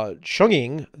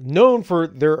Chungying, known for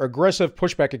their aggressive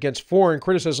pushback against foreign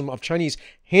criticism of Chinese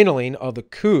handling of the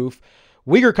coup,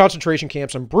 Uyghur concentration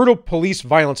camps, and brutal police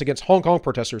violence against Hong Kong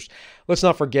protesters. Let's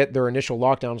not forget their initial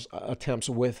lockdown attempts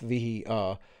with the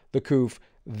coup.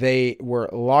 They were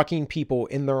locking people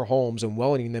in their homes and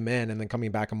welling them in and then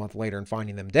coming back a month later and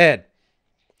finding them dead.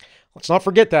 Let's not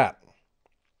forget that.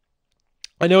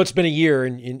 I know it's been a year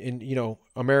and you know,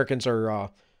 Americans are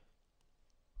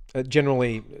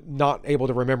generally not able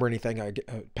to remember anything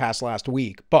past last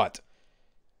week, but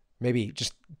maybe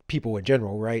just people in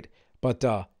general, right? But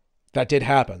that did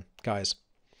happen, guys.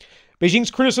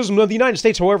 Beijing's criticism of the United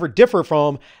States, however, differ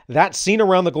from that seen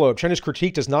around the globe. China's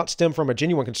critique does not stem from a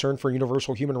genuine concern for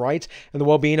universal human rights and the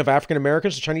well-being of African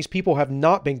Americans. The Chinese people have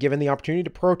not been given the opportunity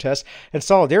to protest in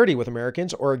solidarity with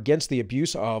Americans or against the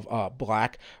abuse of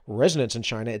black residents in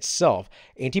China itself.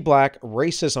 Anti-black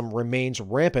racism remains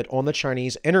rampant on the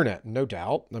Chinese internet, no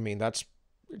doubt. I mean, that's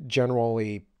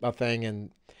generally a thing in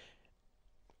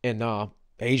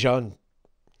Asia, and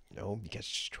you know, you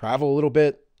guys travel a little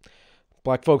bit.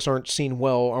 Black folks aren't seen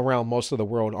well around most of the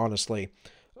world, honestly.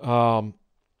 I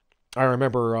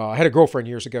remember I had a girlfriend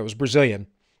years ago who was Brazilian,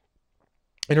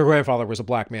 and her grandfather was a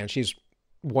black man. She's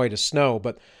white as snow,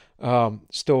 but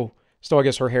still, I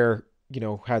guess her hair, you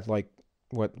know, had like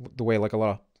the way like a lot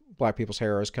of black people's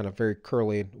hair is, kind of very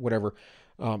curly and whatever,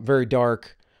 very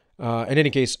dark. In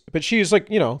any case, but she's like,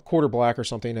 you know, quarter black or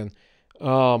something,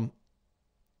 and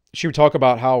she would talk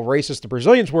about how racist the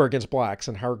Brazilians were against blacks,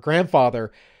 and her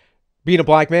grandfather, being a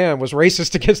black man, was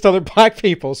racist against other black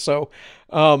people. So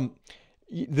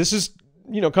this is,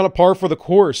 you know, kind of par for the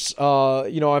course.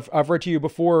 You know, I've read to you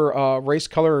before Race,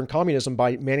 Color, and Communism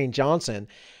by Manning Johnson.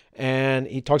 And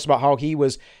he talks about how he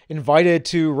was invited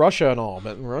to Russia and all.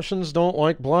 But Russians don't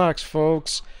like blacks,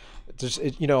 folks.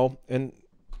 You know, and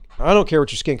I don't care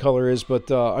what your skin color is,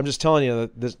 but I'm just telling you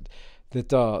that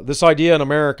this idea in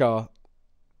America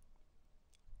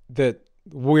that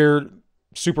we're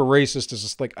super racist is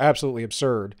just like absolutely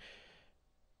absurd.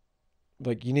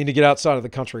 Like, you need to get outside of the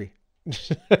country.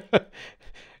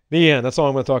 The end. That's all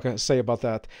I'm going to say about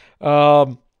that.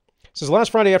 Since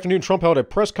last Friday afternoon, Trump held a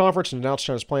press conference and announced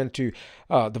China's plan to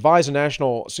devise a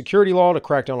national security law to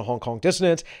crack down on Hong Kong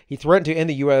dissidents. He threatened to end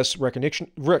the U.S.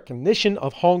 recognition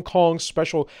of Hong Kong's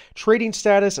special trading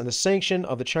status, and the sanction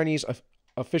of the Chinese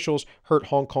officials hurt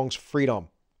Hong Kong's freedom.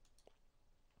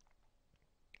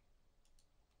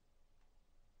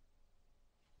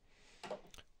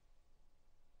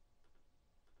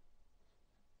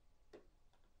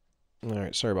 All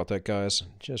right, sorry about that, guys.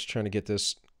 Just trying to get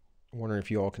this. Wondering if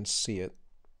you all can see it.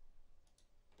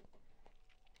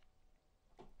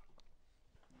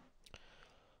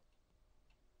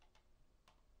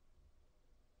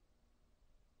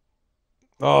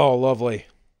 Oh, lovely.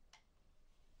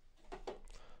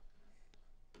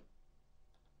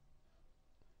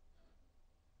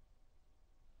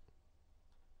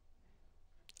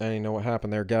 I didn't know what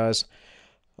happened there, guys.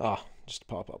 Ah, just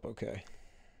pop up. Okay.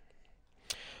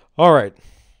 All right.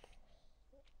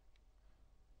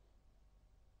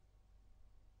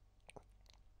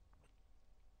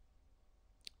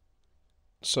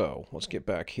 So let's get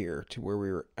back here to where we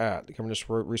were at. The government just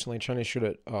wrote recently, China should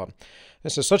have. It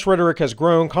says such rhetoric has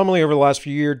grown commonly over the last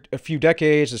few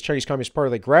decades as Chinese Communist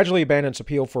Party gradually abandoned its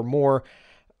appeal for more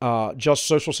just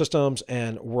social systems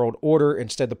and world order.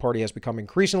 Instead, the party has become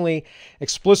increasingly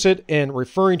explicit in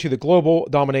referring to the global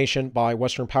domination by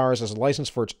Western powers as a license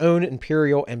for its own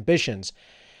imperial ambitions.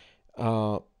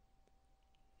 Zhang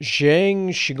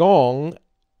Shigong,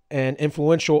 an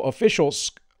influential official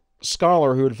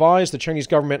scholar who advised the Chinese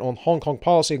government on Hong Kong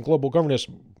policy and global governance,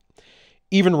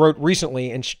 even wrote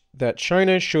recently that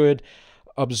China should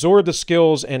absorb the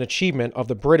skills and achievement of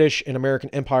the British and American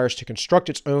empires to construct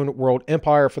its own world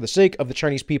empire for the sake of the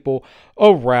Chinese people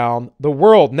around the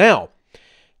world. Now,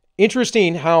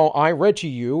 interesting how I read to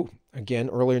you, again,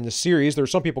 earlier in the series, there's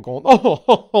some people going,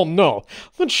 oh no,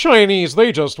 the Chinese,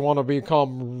 they just want to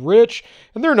become rich,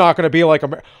 and they're not going to be like,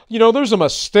 you know, there's a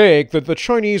mistake that the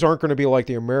Chinese aren't going to be like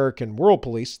the American world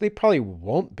police. They probably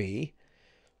won't be,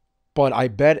 but I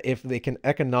bet if they can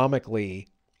economically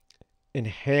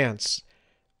enhance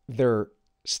their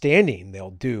standing,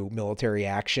 they'll do military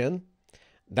action.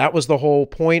 That was the whole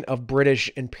point of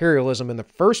British imperialism in the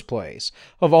first place,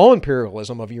 of all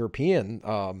imperialism of European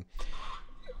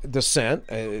descent.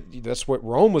 That's what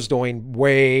Rome was doing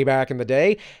way back in the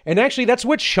day. And actually, that's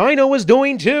what China was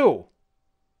doing too.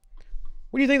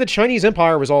 What do you think the Chinese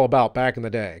Empire was all about back in the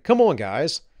day? Come on,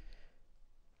 guys.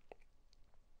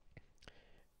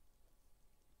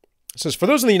 says, for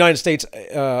those in the United States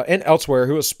and elsewhere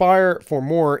who aspire for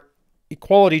more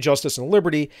equality, justice, and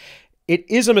liberty, it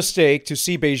is a mistake to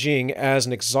see Beijing as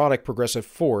an exotic progressive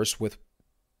force with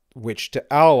which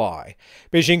to ally.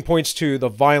 Beijing points to the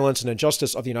violence and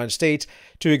injustice of the United States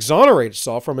to exonerate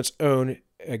itself from its own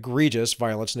egregious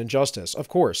violence and injustice, of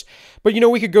course. But,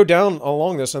 we could go down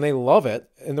along this, and they love it.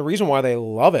 And the reason why they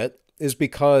love it is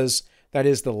because, that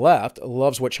is, the left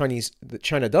loves what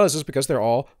China does, is because they're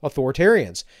all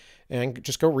authoritarians. And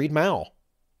just go read Mao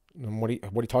and what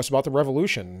he talks about the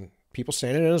revolution, people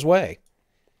standing in his way.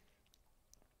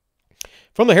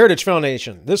 From the Heritage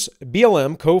Foundation, this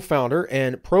BLM co-founder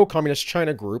and pro-communist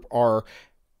China group are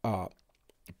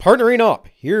partnering up.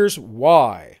 Here's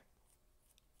why.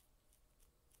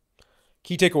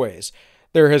 Key takeaways.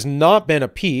 There has not been a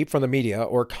peep from the media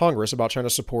or Congress about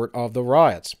China's support of the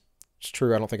riots. It's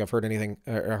true. I don't think I've heard anything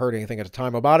at the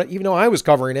time about it, even though I was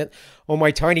covering it on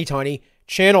my tiny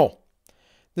channel.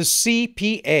 The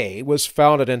CPA was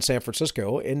founded in San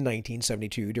Francisco in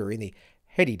 1972 during the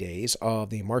heady days of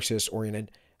the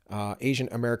Marxist-oriented Asian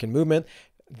American movement.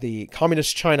 The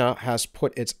Communist China has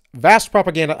put its vast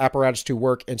propaganda apparatus to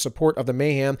work in support of the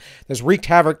mayhem that's wreaked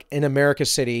havoc in America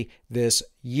City this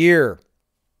year.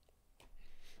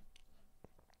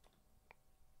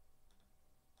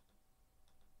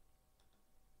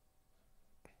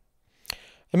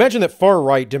 Imagine that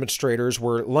far-right demonstrators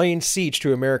were laying siege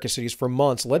to America cities for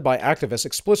months, led by activists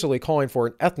explicitly calling for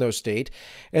an ethno-state,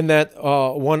 and that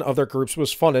one of their groups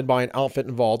was funded by an outfit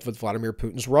involved with Vladimir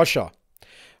Putin's Russia.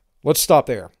 Let's stop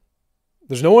there.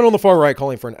 There's no one on the far right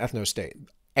calling for an ethno-state.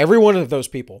 Every one of those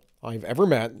people I've ever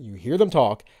met, you hear them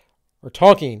talk, are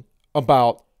talking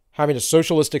about having a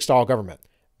socialistic-style government.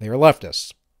 They are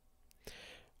leftists.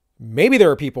 Maybe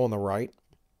there are people on the right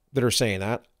that are saying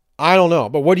that. I don't know,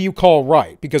 but what do you call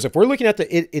right? Because if we're looking at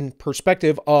it in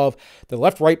perspective of the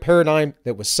left-right paradigm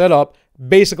that was set up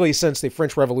basically since the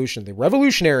French Revolution, the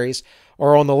revolutionaries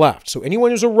are on the left. So anyone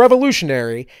who's a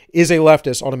revolutionary is a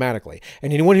leftist automatically.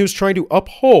 And anyone who's trying to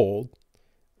uphold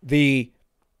the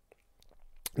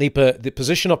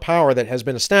position of power that has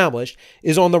been established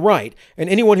is on the right. And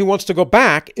anyone who wants to go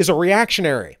back is a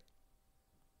reactionary.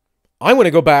 I want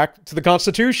to go back to the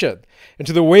Constitution and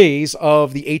to the ways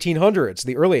of the 1800s,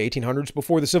 the early 1800s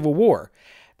before the Civil War.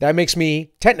 That makes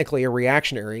me technically a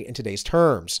reactionary in today's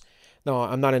terms. No,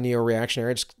 I'm not a neo-reactionary.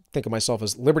 I just think of myself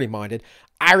as liberty-minded.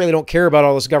 I really don't care about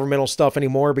all this governmental stuff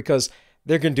anymore because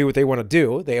they're going to do what they want to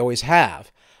do. They always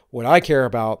have. What I care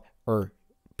about are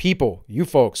people, you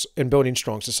folks, in building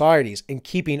strong societies and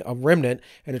keeping a remnant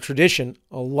and a tradition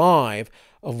alive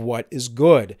of what is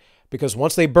good. Because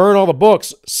once they burn all the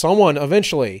books, someone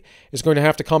eventually is going to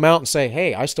have to come out and say,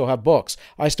 hey, I still have books.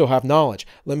 I still have knowledge.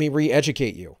 Let me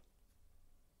re-educate you.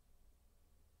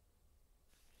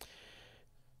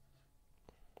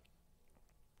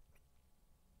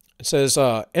 It says,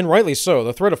 and rightly so,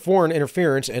 the threat of foreign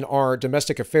interference in our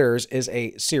domestic affairs is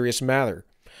a serious matter.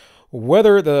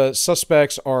 Whether the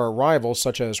suspects are rivals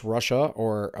such as Russia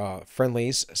or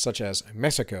friendlies such as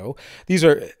Mexico,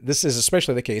 this is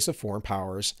especially the case of foreign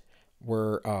powers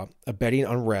were abetting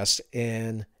arrest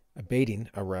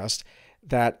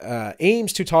that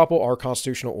aims to topple our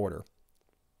constitutional order.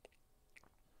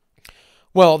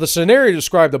 Well, the scenario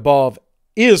described above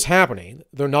is happening,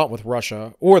 though not with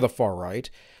Russia or the far right,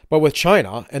 but with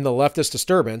China and the leftist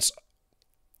disturbance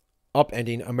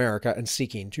upending America and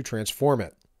seeking to transform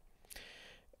it.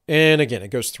 And again, it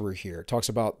goes through here. It talks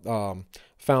about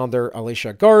founder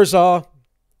Alicia Garza,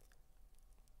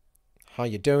 how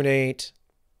you donate,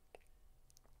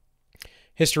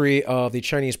 history of the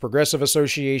Chinese Progressive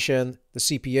Association. The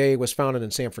CPA was founded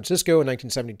in San Francisco in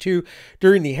 1972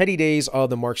 during the heady days of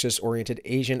the Marxist-oriented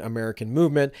Asian American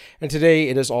movement, and today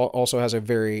it also has a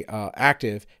very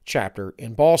active chapter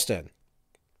in Boston.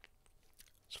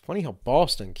 It's funny how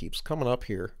Boston keeps coming up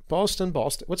here. Boston.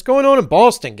 What's going on in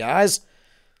Boston, guys?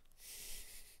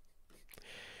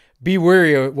 Be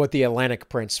wary of what the Atlantic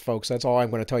prints, folks. That's all I'm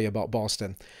going to tell you about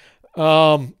Boston.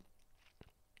 And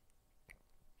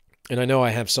I know I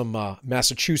have some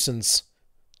Massachusetts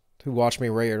who watch me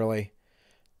regularly.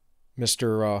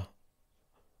 Mr.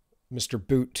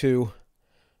 Boot 2.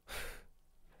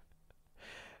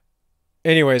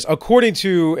 Anyways, according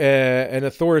to an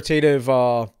authoritative...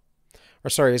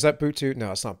 is that Boot 2?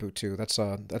 No, it's not Boot 2. That's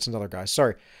another guy.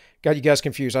 Sorry. Got you guys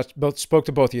confused. I spoke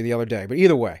to both of you the other day. But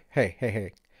either way,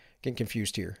 hey. Getting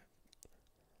confused here.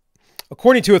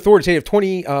 According to authoritative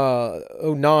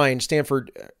 2009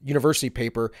 Stanford University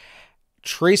paper,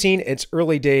 tracing its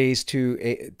early days to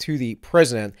the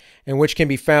president, and which can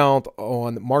be found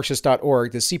on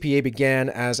Marxist.org. The CPA began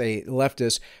as a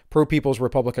leftist pro-People's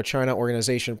Republic of China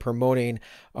organization promoting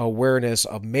awareness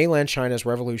of mainland China's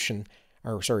revolutionary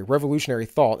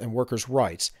thought and workers'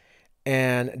 rights,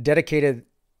 and dedicated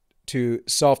to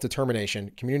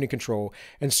self-determination, community control,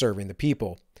 and serving the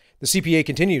people. The CPA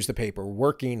continues the paper,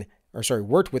 worked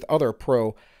with other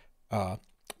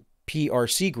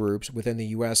PRC groups within the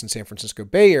U.S. and San Francisco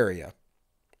Bay Area.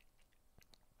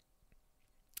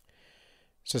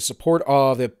 So support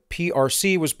of the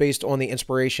PRC was based on the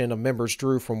inspiration of members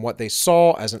drew from what they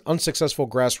saw as an unsuccessful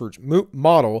grassroots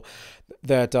model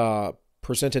that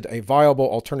presented a viable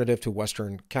alternative to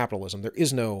Western capitalism. There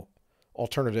is no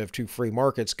alternative to free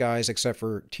markets, guys, except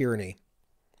for tyranny.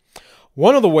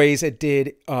 One of the ways it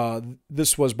did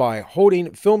this was by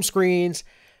holding film screens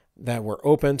that were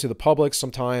open to the public,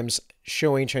 sometimes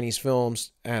showing Chinese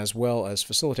films as well as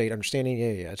facilitate understanding.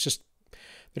 Yeah. It's just,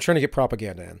 they're trying to get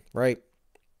propaganda in, right?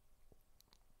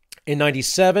 In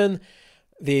 97,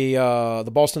 the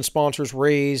Boston sponsors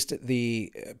raised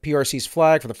the PRC's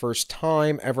flag for the first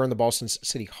time ever in the Boston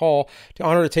City Hall to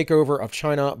honor the takeover of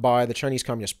China by the Chinese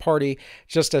Communist Party,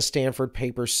 just as Stanford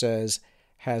paper says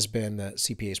has been the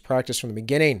CPA's practice from the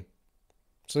beginning.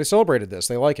 So they celebrated this.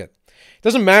 They like it. It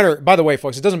doesn't matter, by the way,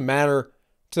 folks, it doesn't matter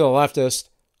to the leftist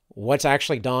what's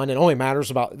actually done. It only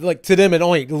matters about, like, to them, it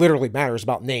only literally matters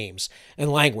about names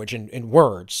and language and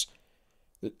words.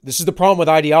 This is the problem with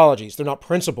ideologies. They're not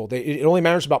principled. It only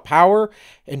matters about power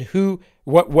and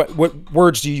what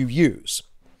words do you use.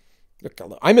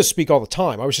 I misspeak all the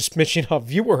time. I was just mentioning a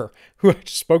viewer who I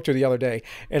just spoke to the other day,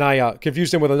 and I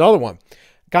confused him with another one.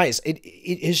 Guys, it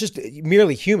is just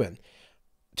merely human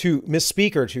to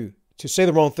misspeak or to say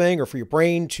the wrong thing, or for your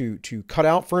brain to cut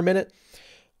out for a minute.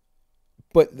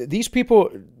 But these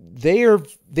people,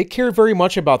 they care very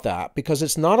much about that, because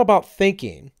it's not about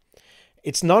thinking.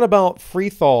 It's not about free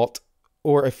thought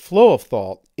or a flow of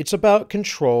thought. It's about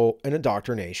control and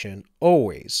indoctrination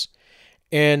always.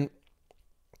 And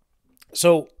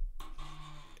so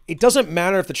it doesn't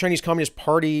matter if the Chinese Communist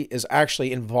Party is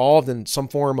actually involved in some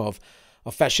form of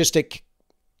a fascistic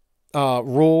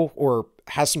rule or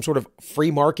has some sort of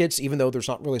free markets, even though there's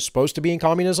not really supposed to be in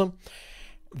communism.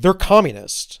 They're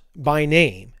communist by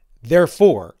name.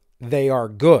 Therefore, they are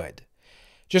good.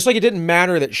 Just like it didn't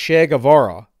matter that Che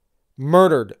Guevara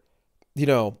murdered,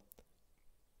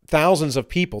 thousands of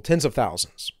people, tens of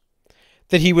thousands,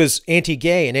 that he was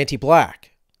anti-gay and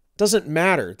anti-black. Doesn't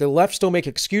matter. The left still make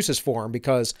excuses for him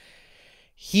because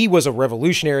he was a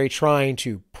revolutionary trying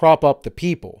to prop up the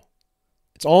people.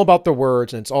 It's all about the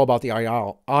words, and it's all about the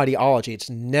ideology. It's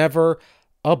never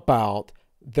about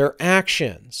their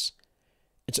actions.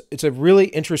 It's a really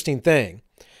interesting thing.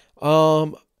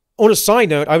 On a side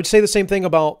note, I would say the same thing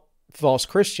about false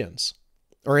Christians,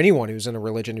 or anyone who's in a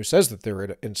religion who says that they're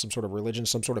in some sort of religion,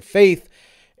 some sort of faith,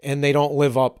 and they don't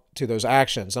live up to those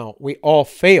actions. Now, we all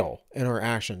fail in our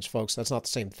actions, folks. That's not the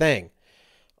same thing.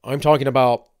 I'm talking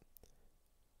about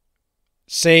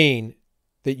saying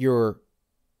that you're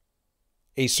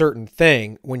a certain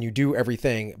thing when you do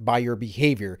everything by your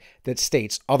behavior that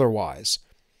states otherwise.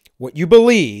 What you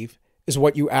believe is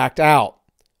what you act out.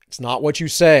 It's not what you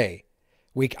say.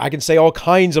 I can say all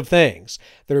kinds of things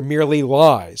that are merely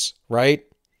lies, right?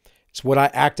 It's what I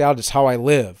act out. It's how I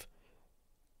live.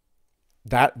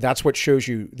 That's what shows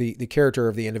you the character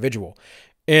of the individual.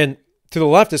 And to the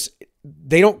leftists,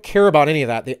 they don't care about any of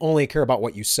that. They only care about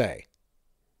what you say.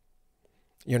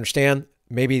 You understand?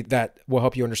 Maybe that will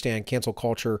help you understand cancel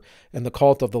culture and the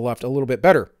cult of the left a little bit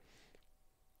better.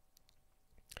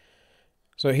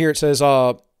 So here it says,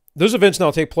 those events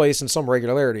now take place in some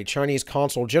regularity. Chinese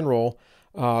Consul General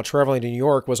traveling to New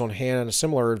York was on hand at a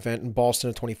similar event in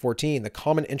Boston in 2014. The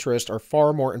common interests are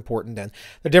far more important than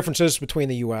the differences between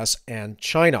the U.S. and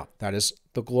China. That is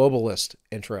the globalist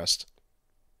interest.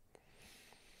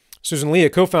 Susan Lee, a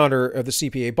co-founder of the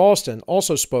CPA Boston,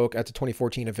 also spoke at the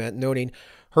 2014 event, noting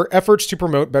her efforts to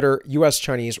promote better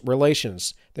U.S.-Chinese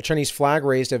relations. The Chinese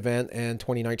flag-raised event in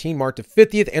 2019 marked the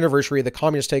 50th anniversary of the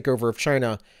communist takeover of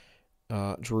China,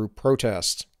 drew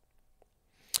protests.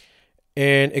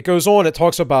 And it goes on, it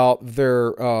talks about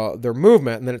their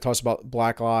movement, and then it talks about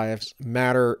Black Lives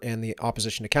Matter and the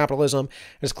opposition to capitalism.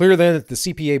 It's clear then that the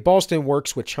CPA Boston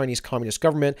works with Chinese Communist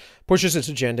government, pushes its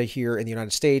agenda here in the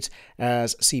United States,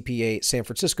 as CPA San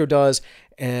Francisco does,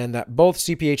 and that both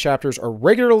CPA chapters are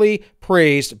regularly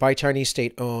praised by Chinese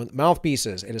state-owned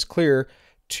mouthpieces. It is clear,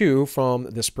 too,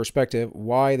 from this perspective,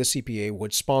 why the CPA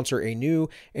would sponsor a new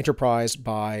enterprise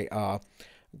by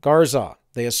Garza.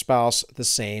 They espouse the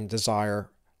same desire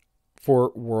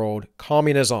for world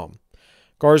communism.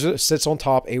 Garza sits on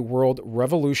top a world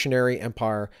revolutionary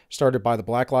empire started by the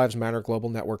Black Lives Matter Global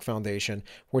Network Foundation,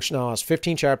 which now has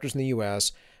 15 chapters in the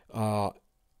U.S.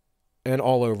 And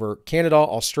all over Canada,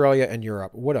 Australia, and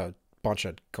Europe. What a bunch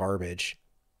of garbage.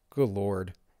 Good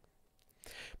Lord.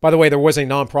 By the way, there was a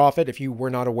nonprofit, if you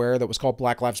were not aware, that was called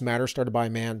Black Lives Matter, started by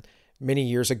a man many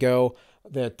years ago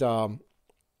that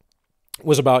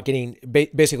was about getting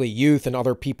basically youth and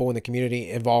other people in the community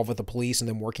involved with the police and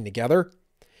then working together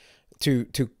to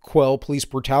quell police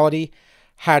brutality.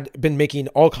 Had been making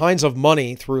all kinds of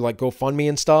money through like GoFundMe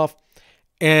and stuff.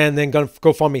 And then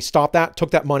GoFundMe stopped that,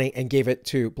 took that money and gave it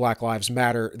to Black Lives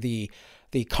Matter, the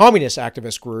communist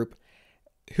activist group,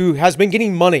 who has been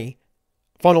getting money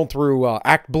funneled through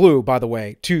Act Blue, by the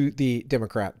way, to the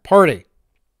Democrat Party.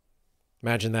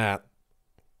 Imagine that.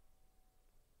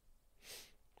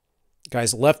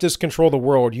 Guys, leftists control the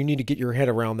world. You need to get your head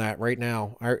around that right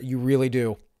now. You really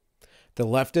do. The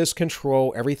leftists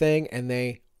control everything, and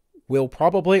they will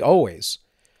probably always.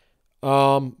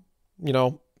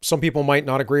 Some people might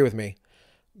not agree with me,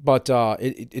 but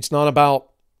it's not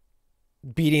about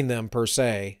beating them per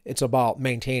se. It's about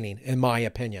maintaining, in my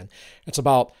opinion. It's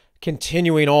about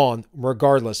continuing on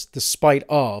regardless, despite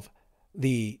of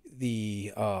the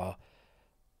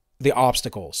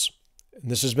obstacles.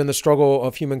 And this has been the struggle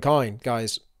of humankind,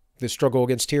 guys. The struggle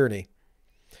against tyranny.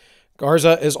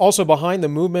 Garza is also behind the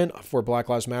movement for Black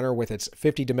Lives Matter with its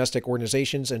 50 domestic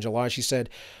organizations. In July, she said,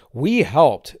 "We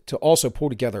helped to also pull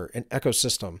together an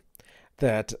ecosystem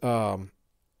that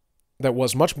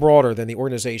was much broader than the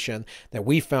organization that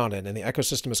we founded. And the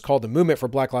ecosystem is called the Movement for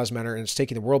Black Lives Matter, and it's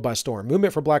taking the world by storm.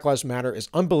 Movement for Black Lives Matter is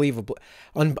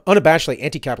unabashedly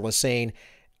anti-capitalist, saying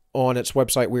on its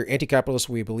website, we're anti-capitalist.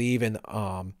 We believe in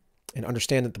and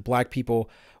understand that the black people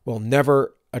will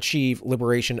never achieve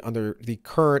liberation under the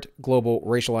current global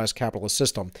racialized capitalist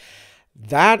system."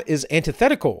 That is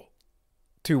antithetical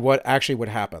to what actually would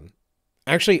happen.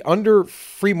 Actually, under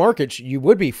free markets, you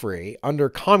would be free. Under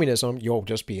communism, you'll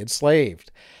just be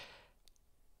enslaved.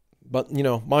 But,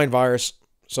 mind virus.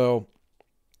 So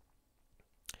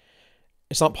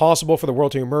it's not possible for the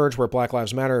world to emerge where Black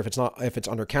Lives Matter if it's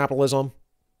under capitalism.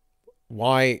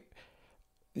 Why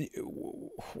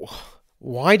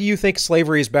do you think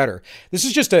slavery is better? This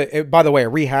is just by the way, a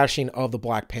rehashing of the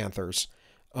Black Panthers.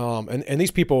 And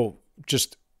these people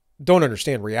just don't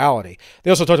understand reality.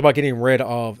 They also talked about getting rid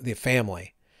of the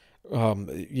family.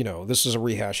 This is a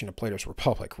rehashing of Plato's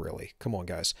Republic, really. Come on,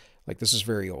 guys. Like, this is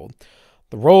very old.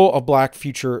 The role of Black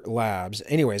Future Labs.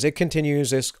 Anyways, it continues.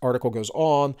 This article goes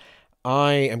on.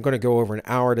 I am going to go over an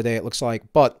hour today, it looks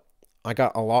like, but I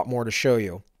got a lot more to show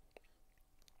you.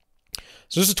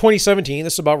 So this is 2017.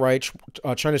 This is about right.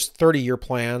 China's 30-year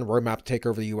plan, roadmap to take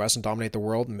over the U.S. and dominate the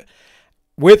world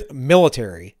with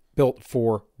military built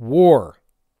for war.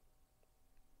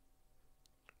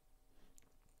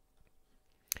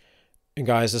 And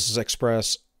guys, this is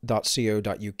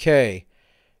express.co.uk.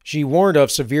 She warned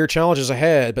of severe challenges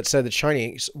ahead, but said that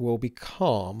China will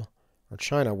become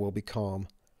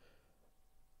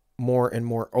more and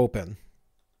more open.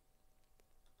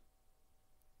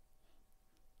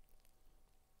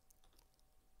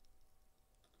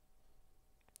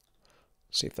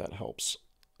 See if that helps.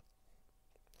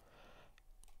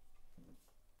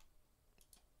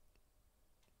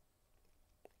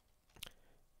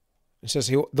 It says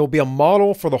there'll be a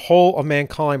model for the whole of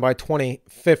mankind by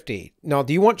 2050. Now,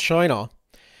 do you want China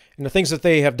and the things that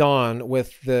they have done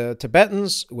with the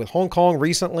Tibetans, with Hong Kong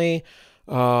recently,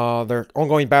 their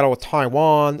ongoing battle with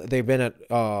Taiwan? They've been at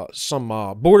some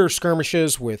border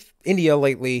skirmishes with India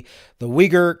lately, the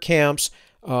Uyghur camps,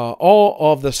 all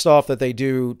of the stuff that they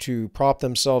do to prop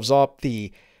themselves up,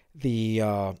 the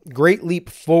Great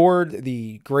Leap Forward,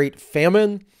 the Great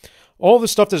Famine, all the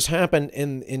stuff that's happened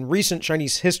in recent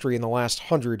Chinese history in the last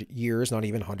 100 years, not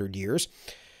even 100 years.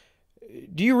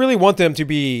 Do you really want them to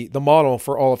be the model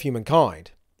for all of humankind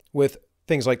with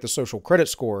things like the social credit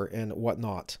score and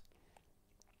whatnot?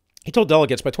 He told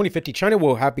delegates by 2050, China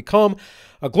will have become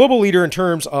a global leader in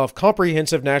terms of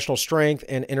comprehensive national strength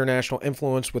and international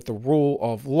influence with the rule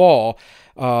of law,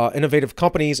 innovative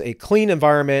companies, a clean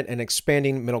environment, and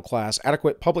expanding middle class,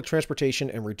 adequate public transportation,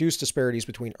 and reduced disparities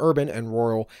between urban and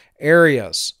rural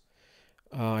areas.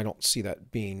 I don't see that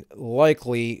being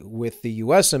likely with the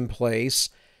U.S. in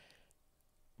place,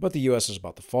 but the U.S. is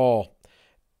about to fall.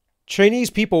 Chinese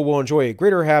people will enjoy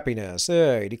greater happiness.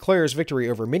 He declares victory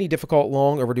over many difficult,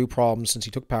 long overdue problems since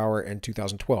he took power in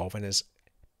 2012 and is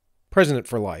president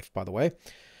for life, by the way.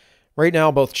 Right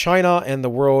now, both China and the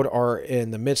world are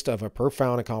in the midst of a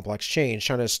profound and complex change.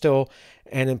 China is still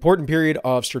an important period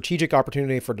of strategic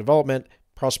opportunity for development.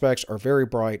 Prospects are very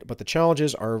bright, but the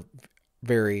challenges are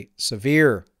very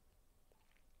severe.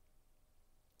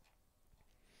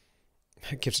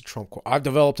 It gives a Trump quote. I've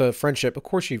developed a friendship. Of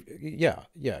course, yeah.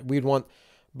 We'd want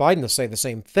Biden to say the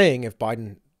same thing if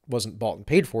Biden wasn't bought and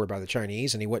paid for by the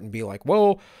Chinese, and he wouldn't be like,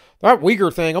 well, that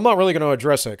Uyghur thing, I'm not really going to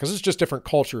address it because it's just different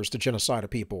cultures to genocide of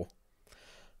people.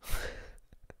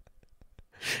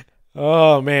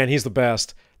 Oh, man, he's the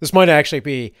best. This might actually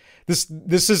be, this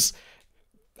is,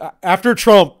 after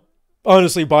Trump,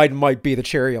 honestly, Biden might be the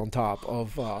cherry on top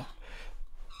of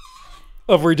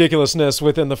ridiculousness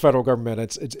within the federal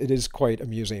government. It is quite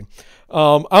amusing.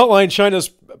 Outlined China's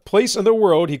place in the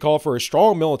world. He called for a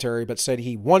strong military, but said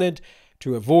he wanted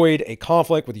to avoid a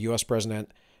conflict with the U.S.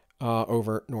 president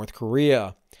over North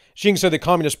Korea. Xi said the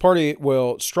Communist Party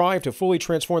will strive to fully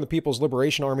transform the People's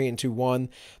Liberation Army into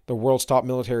the world's top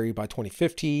military by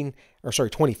 2050,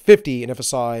 and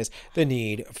emphasized the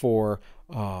need for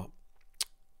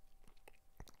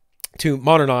to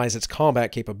modernize its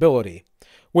combat capability,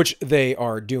 which they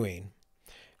are doing.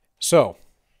 So,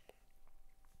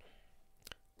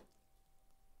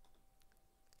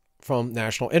 from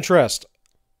national interest,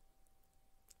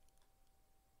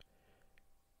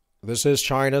 this is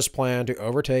China's plan to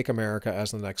overtake America as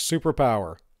the next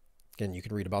superpower. Again, you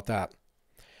can read about that.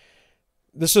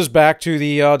 This is back to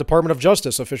the Department of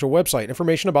Justice official website.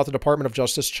 Information about the Department of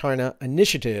Justice China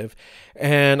Initiative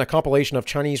and a compilation of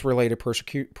Chinese-related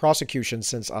prosecutions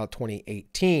since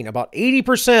 2018. About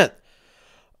 80%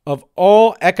 of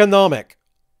all economic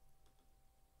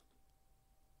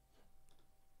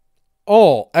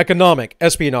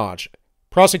espionage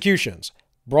prosecutions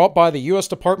brought by the U.S.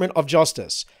 Department of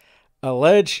Justice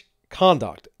allege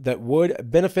conduct that would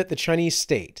benefit the Chinese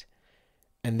state,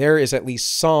 and there is at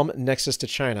least some nexus to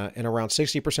China in around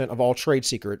 60% of all trade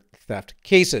secret theft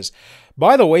cases.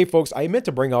 By the way, folks, I meant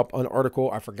to bring up an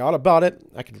article. I forgot about it.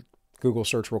 I can Google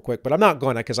search real quick, but I'm not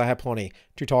going to because I have plenty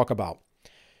to talk about.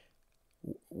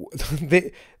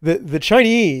 The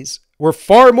Chinese were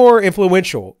far more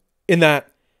influential in that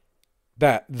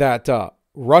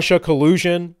Russia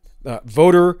collusion,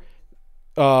 voter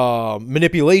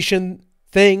manipulation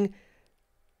thing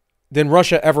than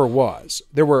Russia ever was.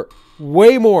 There were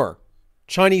way more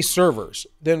Chinese servers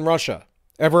than Russia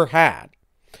ever had.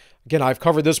 Again, I've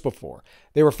covered this before.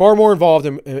 They were far more involved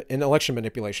in election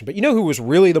manipulation. But you know who was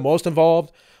really the most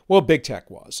involved? Well, big tech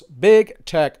was. Big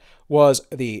tech was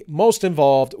the most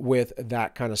involved with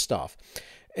that kind of stuff.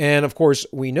 And of course,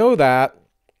 we know that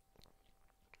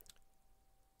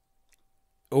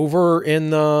over in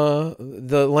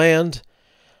the land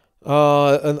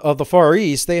of the Far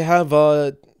East, they have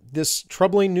this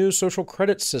troubling new social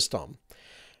credit system.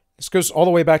 This goes all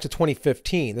the way back to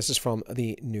 2015. This is from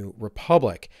the New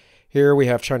Republic. Here we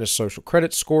have China's social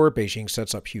credit score. Beijing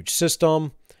sets up huge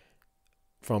system.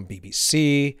 From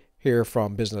BBC. Here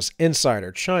from Business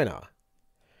Insider. China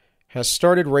has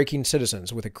started raking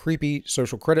citizens with a creepy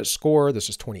social credit score. This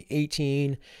is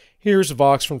 2018. Here's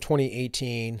Vox from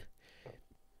 2018.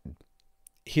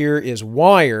 Here is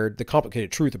Wired, the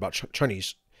complicated truth about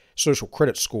Chinese social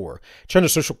credit score.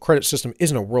 China's social credit system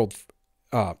isn't a world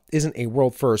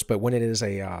first, but when it is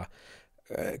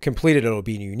completed, it'll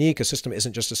be unique. A system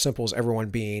isn't just as simple as everyone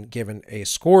being given a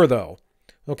score, though.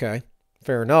 Okay,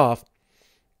 fair enough.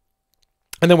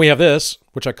 And then we have this,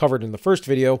 which I covered in the first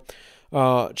video.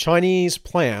 Chinese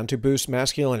plan to boost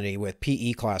masculinity with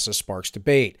PE classes sparks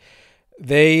debate.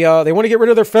 They want to get rid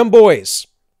of their femboys.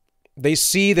 They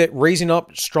see that raising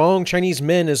up strong Chinese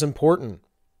men is important.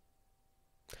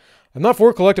 I'm not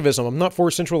for collectivism. I'm not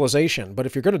for centralization. But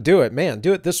if you're going to do it, man,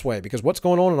 do it this way, because what's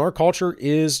going on in our culture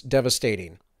is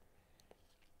devastating.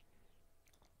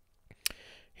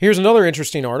 Here's another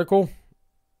interesting article.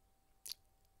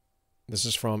 This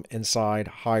is from Inside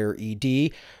Higher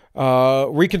ED.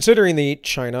 Reconsidering the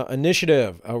China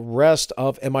Initiative. Arrest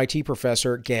of MIT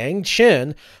professor Gang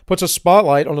Chen puts a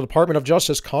spotlight on the Department of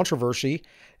Justice controversy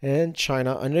and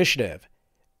China Initiative.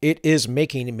 It is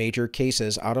making major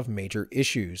cases out of major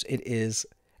issues. Is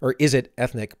it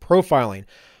ethnic profiling?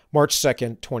 March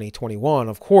 2nd, 2021.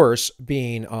 Of course,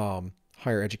 being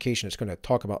higher education, it's going to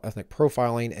talk about ethnic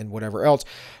profiling and whatever else.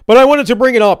 But I wanted to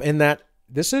bring it up in that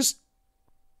this is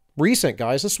recent,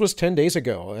 guys. This was 10 days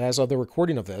ago. As of the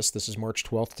recording of this is March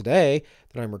 12th today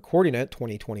that I'm recording it,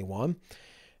 2021.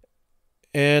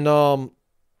 And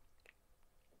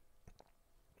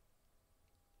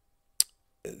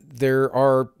there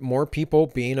are more people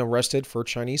being arrested for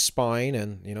Chinese spying,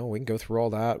 and, you know, we can go through all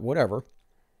that, whatever.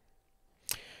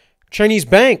 Chinese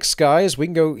banks, guys, we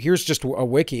can go, here's just a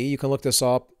wiki. You can look this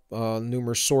up,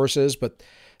 numerous sources, but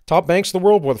top banks of the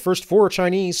world, well, the first 4 are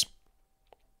Chinese.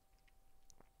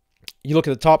 You look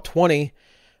at the top 20,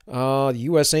 The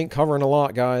U.S. ain't covering a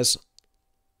lot, guys.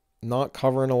 Not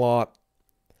covering a lot,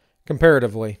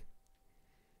 comparatively.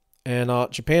 And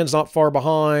Japan's not far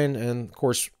behind. And, of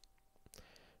course,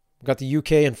 we've got the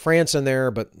UK and France in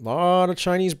there, but a lot of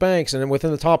Chinese banks. And then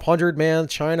within the top 100, man,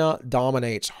 China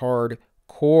dominates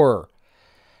hardcore.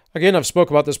 Again, I've spoke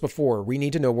about this before. We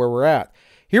need to know where we're at.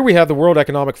 Here we have the World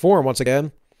Economic Forum once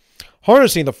again.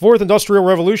 Harnessing the Fourth Industrial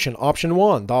Revolution, Option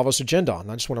 1, Davos Agenda. And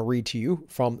I just want to read to you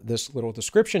from this little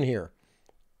description here.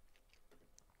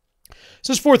 It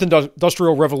says, Fourth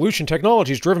Industrial Revolution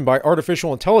technologies driven by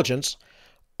artificial intelligence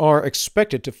are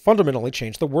expected to fundamentally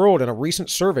change the world. In a recent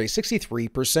survey,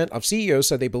 63% of CEOs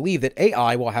said they believe that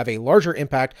AI will have a larger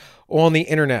impact on the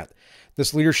internet.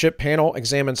 This leadership panel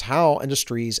examines how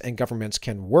industries and governments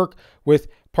can work with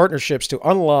partnerships to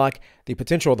unlock the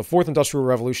potential of the Fourth Industrial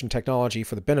Revolution technology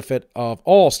for the benefit of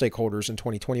all stakeholders in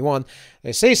 2021.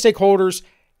 They say stakeholders.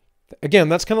 Again,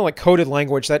 that's kind of like coded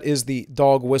language. That is the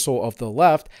dog whistle of the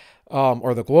left,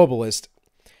 or the globalist.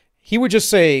 He would just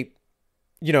say,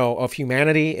 of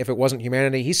humanity, if it wasn't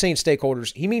humanity. He's saying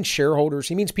stakeholders. He means shareholders.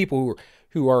 He means people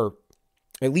who are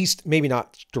at least maybe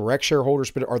not direct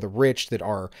shareholders, but are the rich, that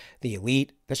are the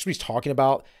elite. That's what he's talking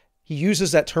about. He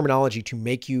uses that terminology to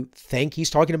make you think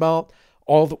he's talking about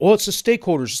it's the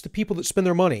stakeholders, it's the people that spend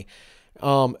their money.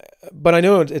 But I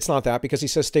know it's not that, because he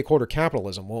says stakeholder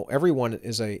capitalism. Well, everyone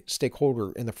is a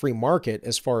stakeholder in the free market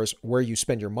as far as where you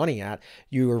spend your money at.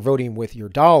 You are voting with your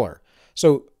dollar.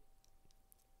 So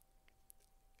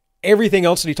everything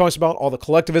else that he talks about, all the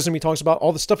collectivism he talks about,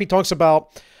 all the stuff he talks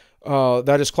about,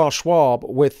 that is Klaus Schwab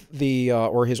with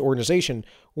or his organization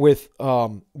with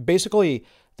basically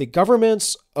the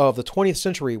governments of the 20th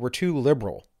century were too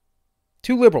liberal,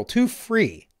 too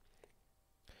free.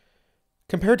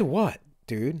 Compared to what,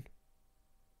 dude?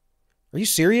 Are you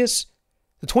serious?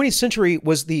 The 20th century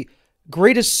was the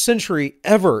greatest century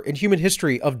ever in human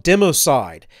history of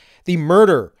democide, the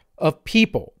murder of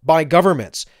people by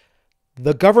governments,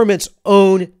 the government's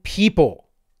own people.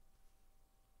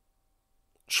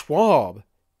 Schwab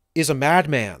is a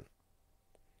madman.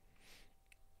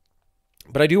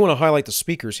 But I do want to highlight the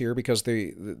speakers here, because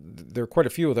there are quite a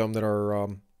few of them that are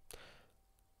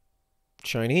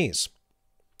Chinese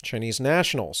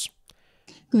nationals.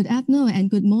 Good afternoon and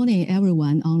good morning,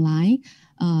 everyone online.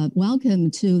 Welcome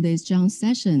to this joint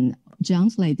session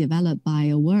jointly developed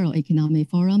by World Economic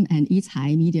Forum and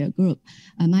Yichai Media Group.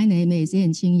 My name is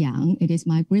Yanqing Yang. It is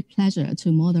my great pleasure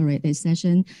to moderate this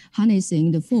session,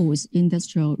 Harnessing the Fourth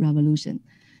Industrial Revolution.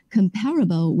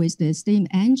 Comparable with the steam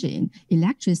engine,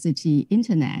 electricity,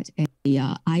 internet, and the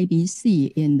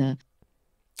IBC in the.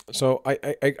 So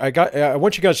I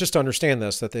want you guys just to understand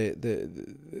this, that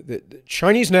the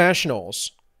Chinese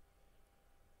nationals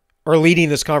are leading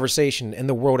this conversation in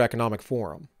the World Economic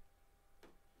Forum.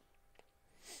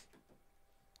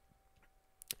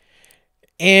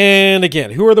 And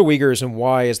again, who are the Uyghurs, and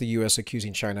why is the U.S.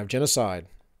 accusing China of genocide?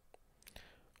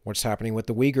 What's happening with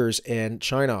the Uyghurs in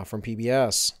China from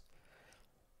PBS?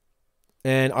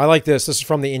 And I like this. This is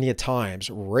from the India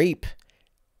Times. Rape,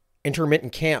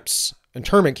 internment camps,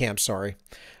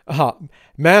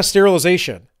 mass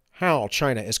sterilization, how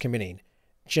China is committing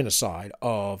genocide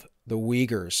of the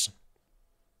Uyghurs.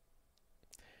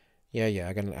 Yeah,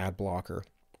 I got an ad blocker.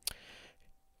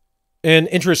 And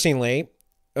interestingly,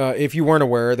 if you weren't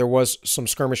aware, there was some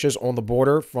skirmishes on the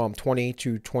border from 20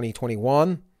 to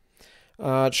 2021.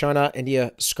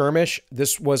 China-India skirmish.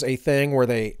 This was a thing where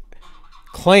they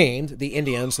claimed, the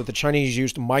Indians, that the Chinese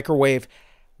used microwave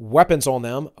weapons on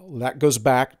them. That goes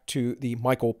back to the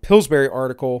Michael Pillsbury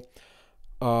article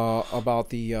about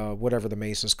the whatever the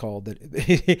mace is called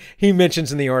that he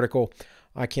mentions in the article.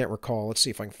 I can't recall. Let's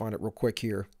see if I can find it real quick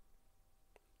here.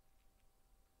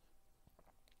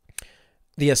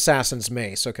 The assassin's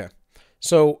mace. Okay.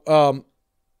 So,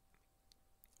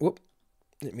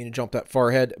 didn't mean to jump that far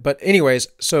ahead. But anyways,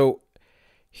 so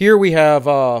here we have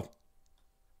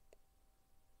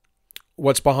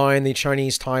what's behind the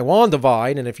Chinese-Taiwan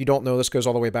divide. And if you don't know, this goes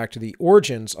all the way back to the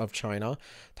origins of China,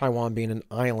 Taiwan being an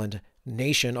island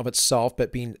nation of itself,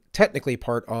 but being technically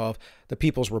part of the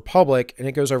People's Republic. And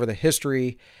it goes over the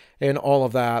history and all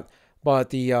of that. But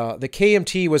the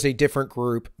KMT was a different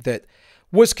group that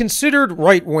was considered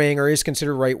right-wing, or is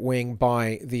considered right-wing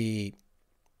by the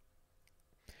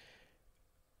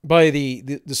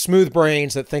smooth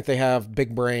brains that think they have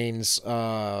big brains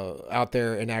out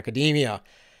there in academia.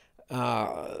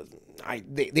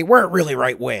 They weren't really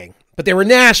right-wing, but they were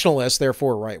nationalists,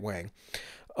 therefore right-wing.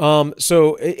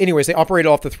 So anyways, they operated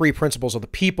off the three principles of the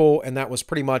people, and that was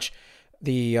pretty much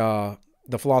the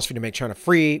the philosophy to make China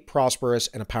free, prosperous,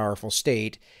 and a powerful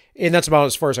state. And that's about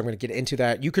as far as I'm going to get into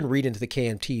that. You can read into the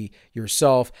KMT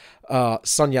yourself.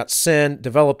 Sun Yat-sen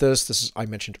developed this. This is, I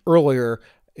mentioned earlier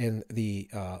in the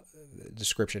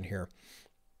description here.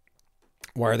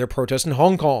 Why are there protests in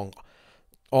Hong Kong?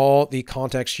 All the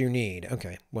context you need.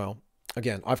 Okay, well,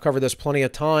 again, I've covered this plenty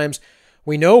of times.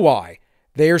 We know why.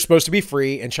 They are supposed to be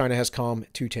free, and China has come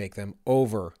to take them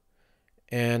over.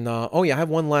 And, oh yeah, I have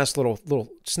one last little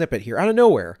snippet here out of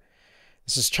nowhere.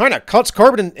 This is China cuts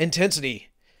carbon intensity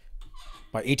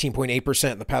by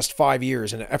 18.8% in the past 5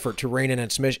 years in an effort to rein in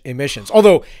its emissions.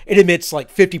 Although it emits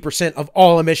like 50% of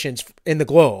all emissions in the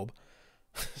globe.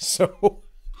 So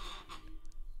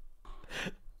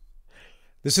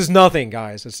this is nothing,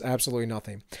 guys. It's absolutely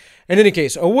nothing. In any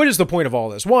case, what is the point of all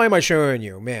this? Why am I showing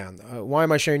you, man? Why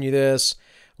am I showing you this?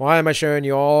 Why am I showing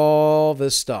you all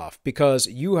this stuff? Because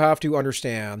you have to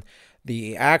understand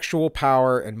the actual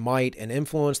power and might and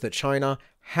influence that China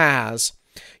has.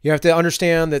 You have to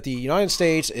understand that the United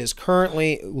States is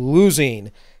currently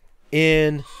losing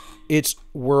in its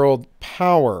world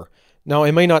power. Now,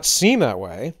 it may not seem that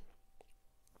way,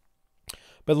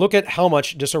 but look at how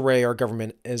much disarray our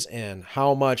government is in,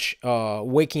 how much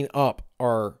waking up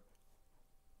our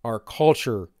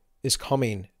culture is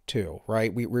coming to,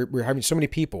 right? We're having so many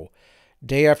people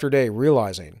day after day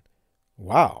realizing,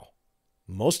 wow,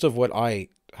 most of what I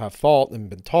have thought and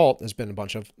been taught has been a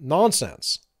bunch of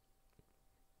nonsense.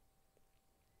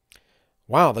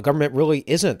 Wow, the government really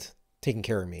isn't taking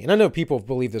care of me. And I know people have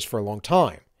believed this for a long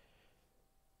time,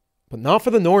 but not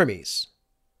for the normies,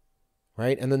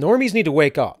 right? And the normies need to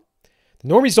wake up. The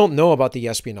normies don't know about the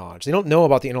espionage. They don't know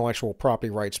about the intellectual property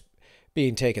rights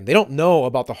being taken. They don't know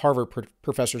about the Harvard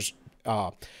professors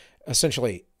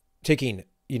essentially taking,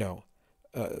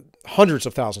 hundreds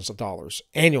of thousands of dollars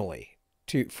annually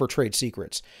for trade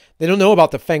secrets. They don't know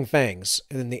about the Feng Fangs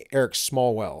and the Eric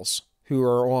Smallwells who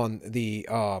are on the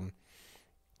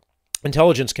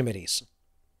intelligence committees,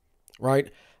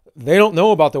 right? They don't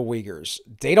know about the Uyghurs.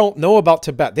 They don't know about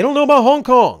Tibet. They don't know about Hong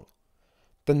Kong.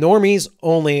 The normies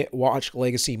only watch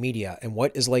legacy media. And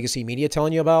what is legacy media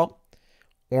telling you about?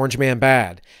 Orange Man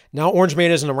bad. Now Orange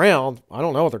Man isn't around. I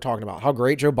don't know what they're talking about. How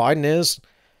great Joe Biden is.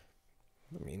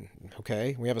 I mean,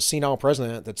 okay, we have a senile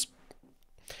president that's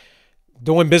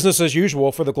doing business as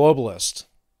usual for the globalist.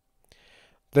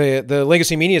 The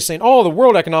legacy media is saying, oh, the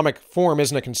World Economic Forum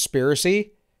isn't a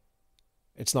conspiracy.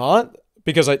 It's not,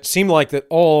 because it seemed like that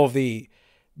all of the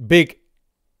big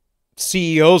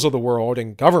CEOs of the world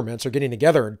and governments are getting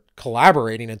together and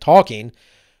collaborating and talking.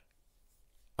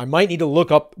 I might need to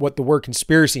look up what the word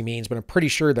conspiracy means, but I'm pretty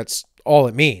sure that's all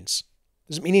it means.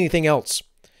 It doesn't mean anything else.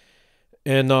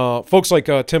 And folks like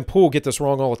Tim Pool get this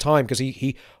wrong all the time because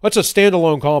that's a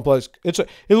standalone complex. It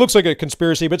looks like a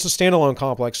conspiracy, but it's a standalone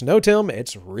complex. No, Tim,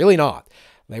 it's really not.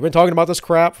 They've been talking about this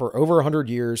crap for over 100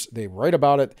 years. They write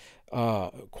about it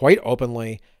quite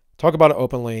openly, talk about it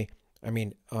openly. I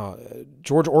mean,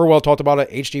 George Orwell talked about it.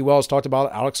 H.G. Wells talked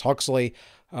about it. Alex Huxley.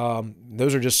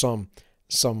 Those are just some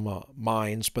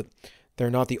minds, but they're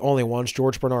not the only ones.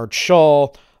 George Bernard Shaw.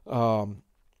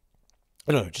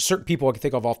 I don't know, just certain people I can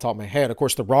think of off the top of my head. Of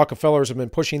course, the Rockefellers have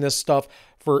been pushing this stuff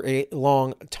for a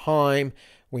long time.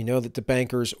 We know that the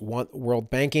bankers want world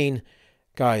banking.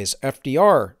 Guys,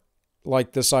 FDR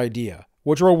liked this idea.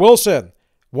 Woodrow Wilson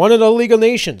wanted a League of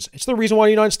Nations. It's the reason why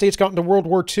the United States got into World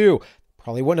War II.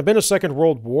 Probably wouldn't have been a second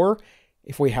World War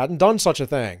if we hadn't done such a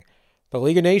thing. The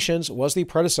League of Nations was the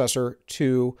predecessor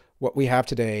to what we have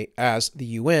today as the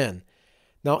UN.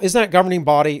 Now, is that governing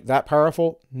body that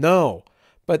powerful? No.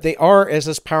 But they are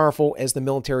as powerful as the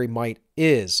military might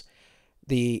is.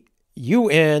 The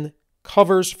UN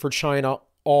covers for China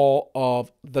all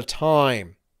of the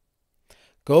time.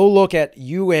 Go look at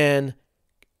UN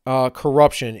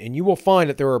corruption, and you will find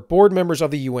that there are board members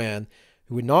of the UN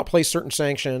who would not place certain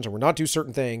sanctions or would not do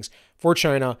certain things for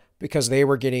China because they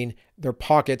were getting their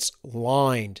pockets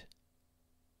lined.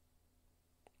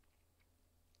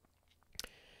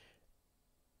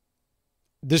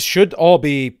 This should all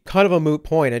be kind of a moot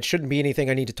point. It shouldn't be anything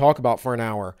I need to talk about for an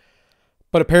hour.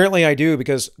 But apparently I do,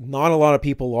 because not a lot of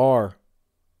people are.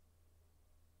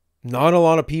 Not a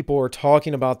lot of people are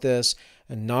talking about this,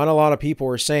 and not a lot of people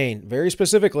are saying, very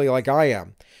specifically like I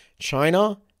am,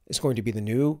 China is going to be the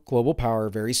new global power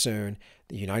very soon.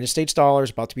 The United States dollar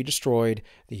is about to be destroyed.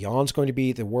 The yuan is going to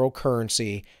be the world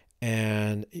currency.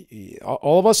 And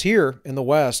all of us here in the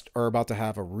West are about to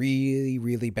have a really,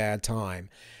 really bad time.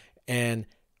 And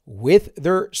with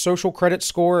their social credit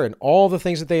score and all the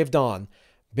things that they have done,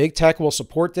 big tech will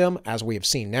support them, as we have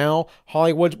seen now.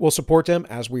 Hollywood will support them,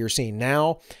 as we are seeing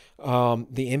now. The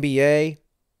NBA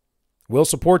will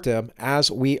support them,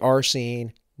 as we are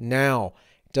seeing now.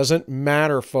 It doesn't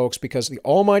matter, folks, because the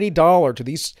almighty dollar to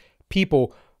these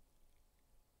people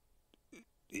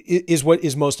is what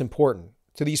is most important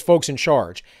to these folks in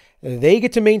charge. They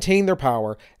get to maintain their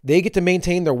power. They get to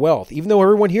maintain their wealth, even though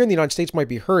everyone here in the United States might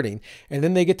be hurting. And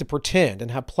then they get to pretend and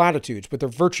have platitudes with their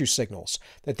virtue signals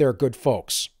that they're good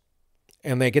folks.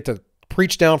 And they get to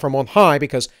preach down from on high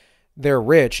because they're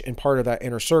rich and part of that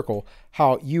inner circle,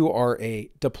 how you are a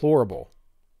deplorable.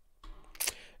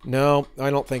 No,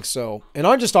 I don't think so. And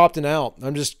I'm just opting out.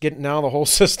 I'm just getting out of the whole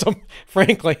system,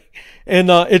 frankly. And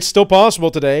it's still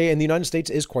possible today. And the United States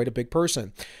is quite a big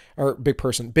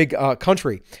big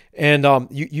country. And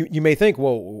you may think,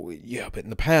 well, yeah, but in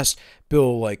the past,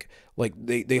 Bill, like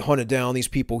they hunted down these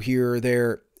people here or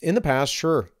there. In the past,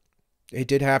 sure, it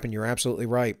did happen. You're absolutely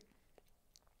right.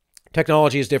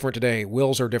 Technology is different today.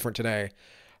 Wills are different today.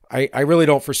 I really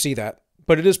don't foresee that.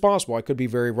 But it is possible. I could be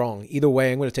very wrong. Either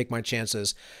way, I'm going to take my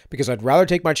chances because I'd rather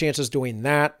take my chances doing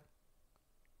that,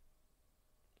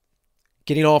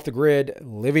 getting off the grid,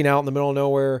 living out in the middle of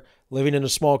nowhere, living in a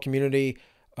small community,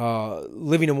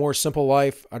 living a more simple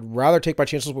life. I'd rather take my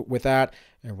chances with that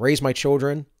and raise my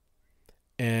children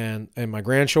and my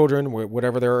grandchildren,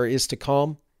 whatever there is to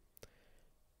come,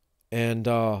 and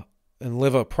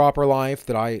live a proper life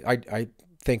that I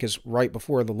think is right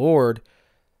before the Lord,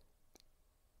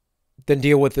 than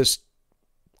deal with this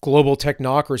global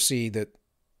technocracy that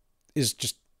is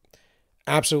just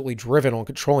absolutely driven on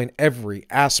controlling every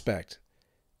aspect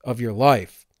of your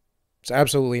life. It's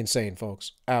absolutely insane,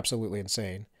 folks. Absolutely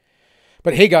insane.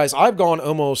 But hey, guys, I've gone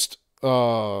almost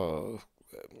an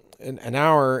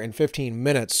hour and 15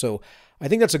 minutes, so I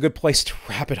think that's a good place to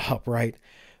wrap it up, right?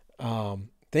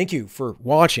 Thank you for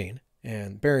watching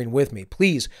and bearing with me.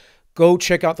 Please go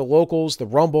check out the locals, the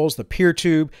Rumbles, the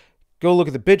PeerTube. Go look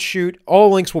at the BitChute. All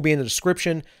links will be in the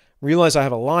description. Realize I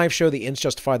have a live show, The Ends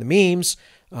Justify the Memes.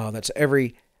 That's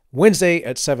every Wednesday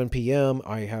at 7 p.m.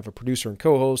 I have a producer and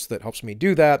co-host that helps me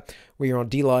do that. We are on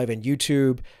DLive and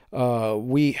YouTube.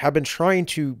 We have been trying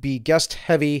to be guest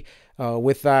heavy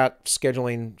with that.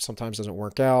 Scheduling sometimes doesn't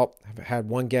work out. I've had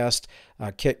one guest,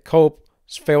 Kit Cope,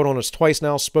 has failed on us twice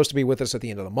now. Supposed to be with us at the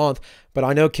end of the month. But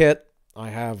I know Kit. I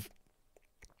have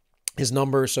his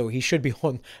number, so he should be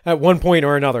on at one point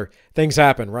or another. Things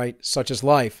happen, right? Such as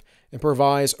life.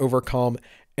 Improvise, overcome,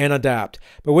 and adapt.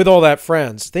 But with all that,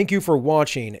 friends, thank you for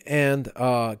watching, and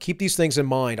keep these things in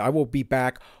mind. I will be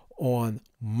back on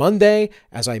Monday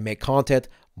as I make content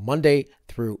Monday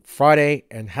through Friday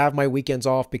and have my weekends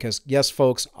off because, yes,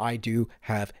 folks, I do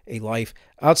have a life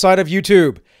outside of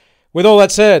YouTube. With all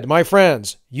that said, my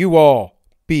friends, you all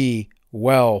be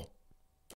well.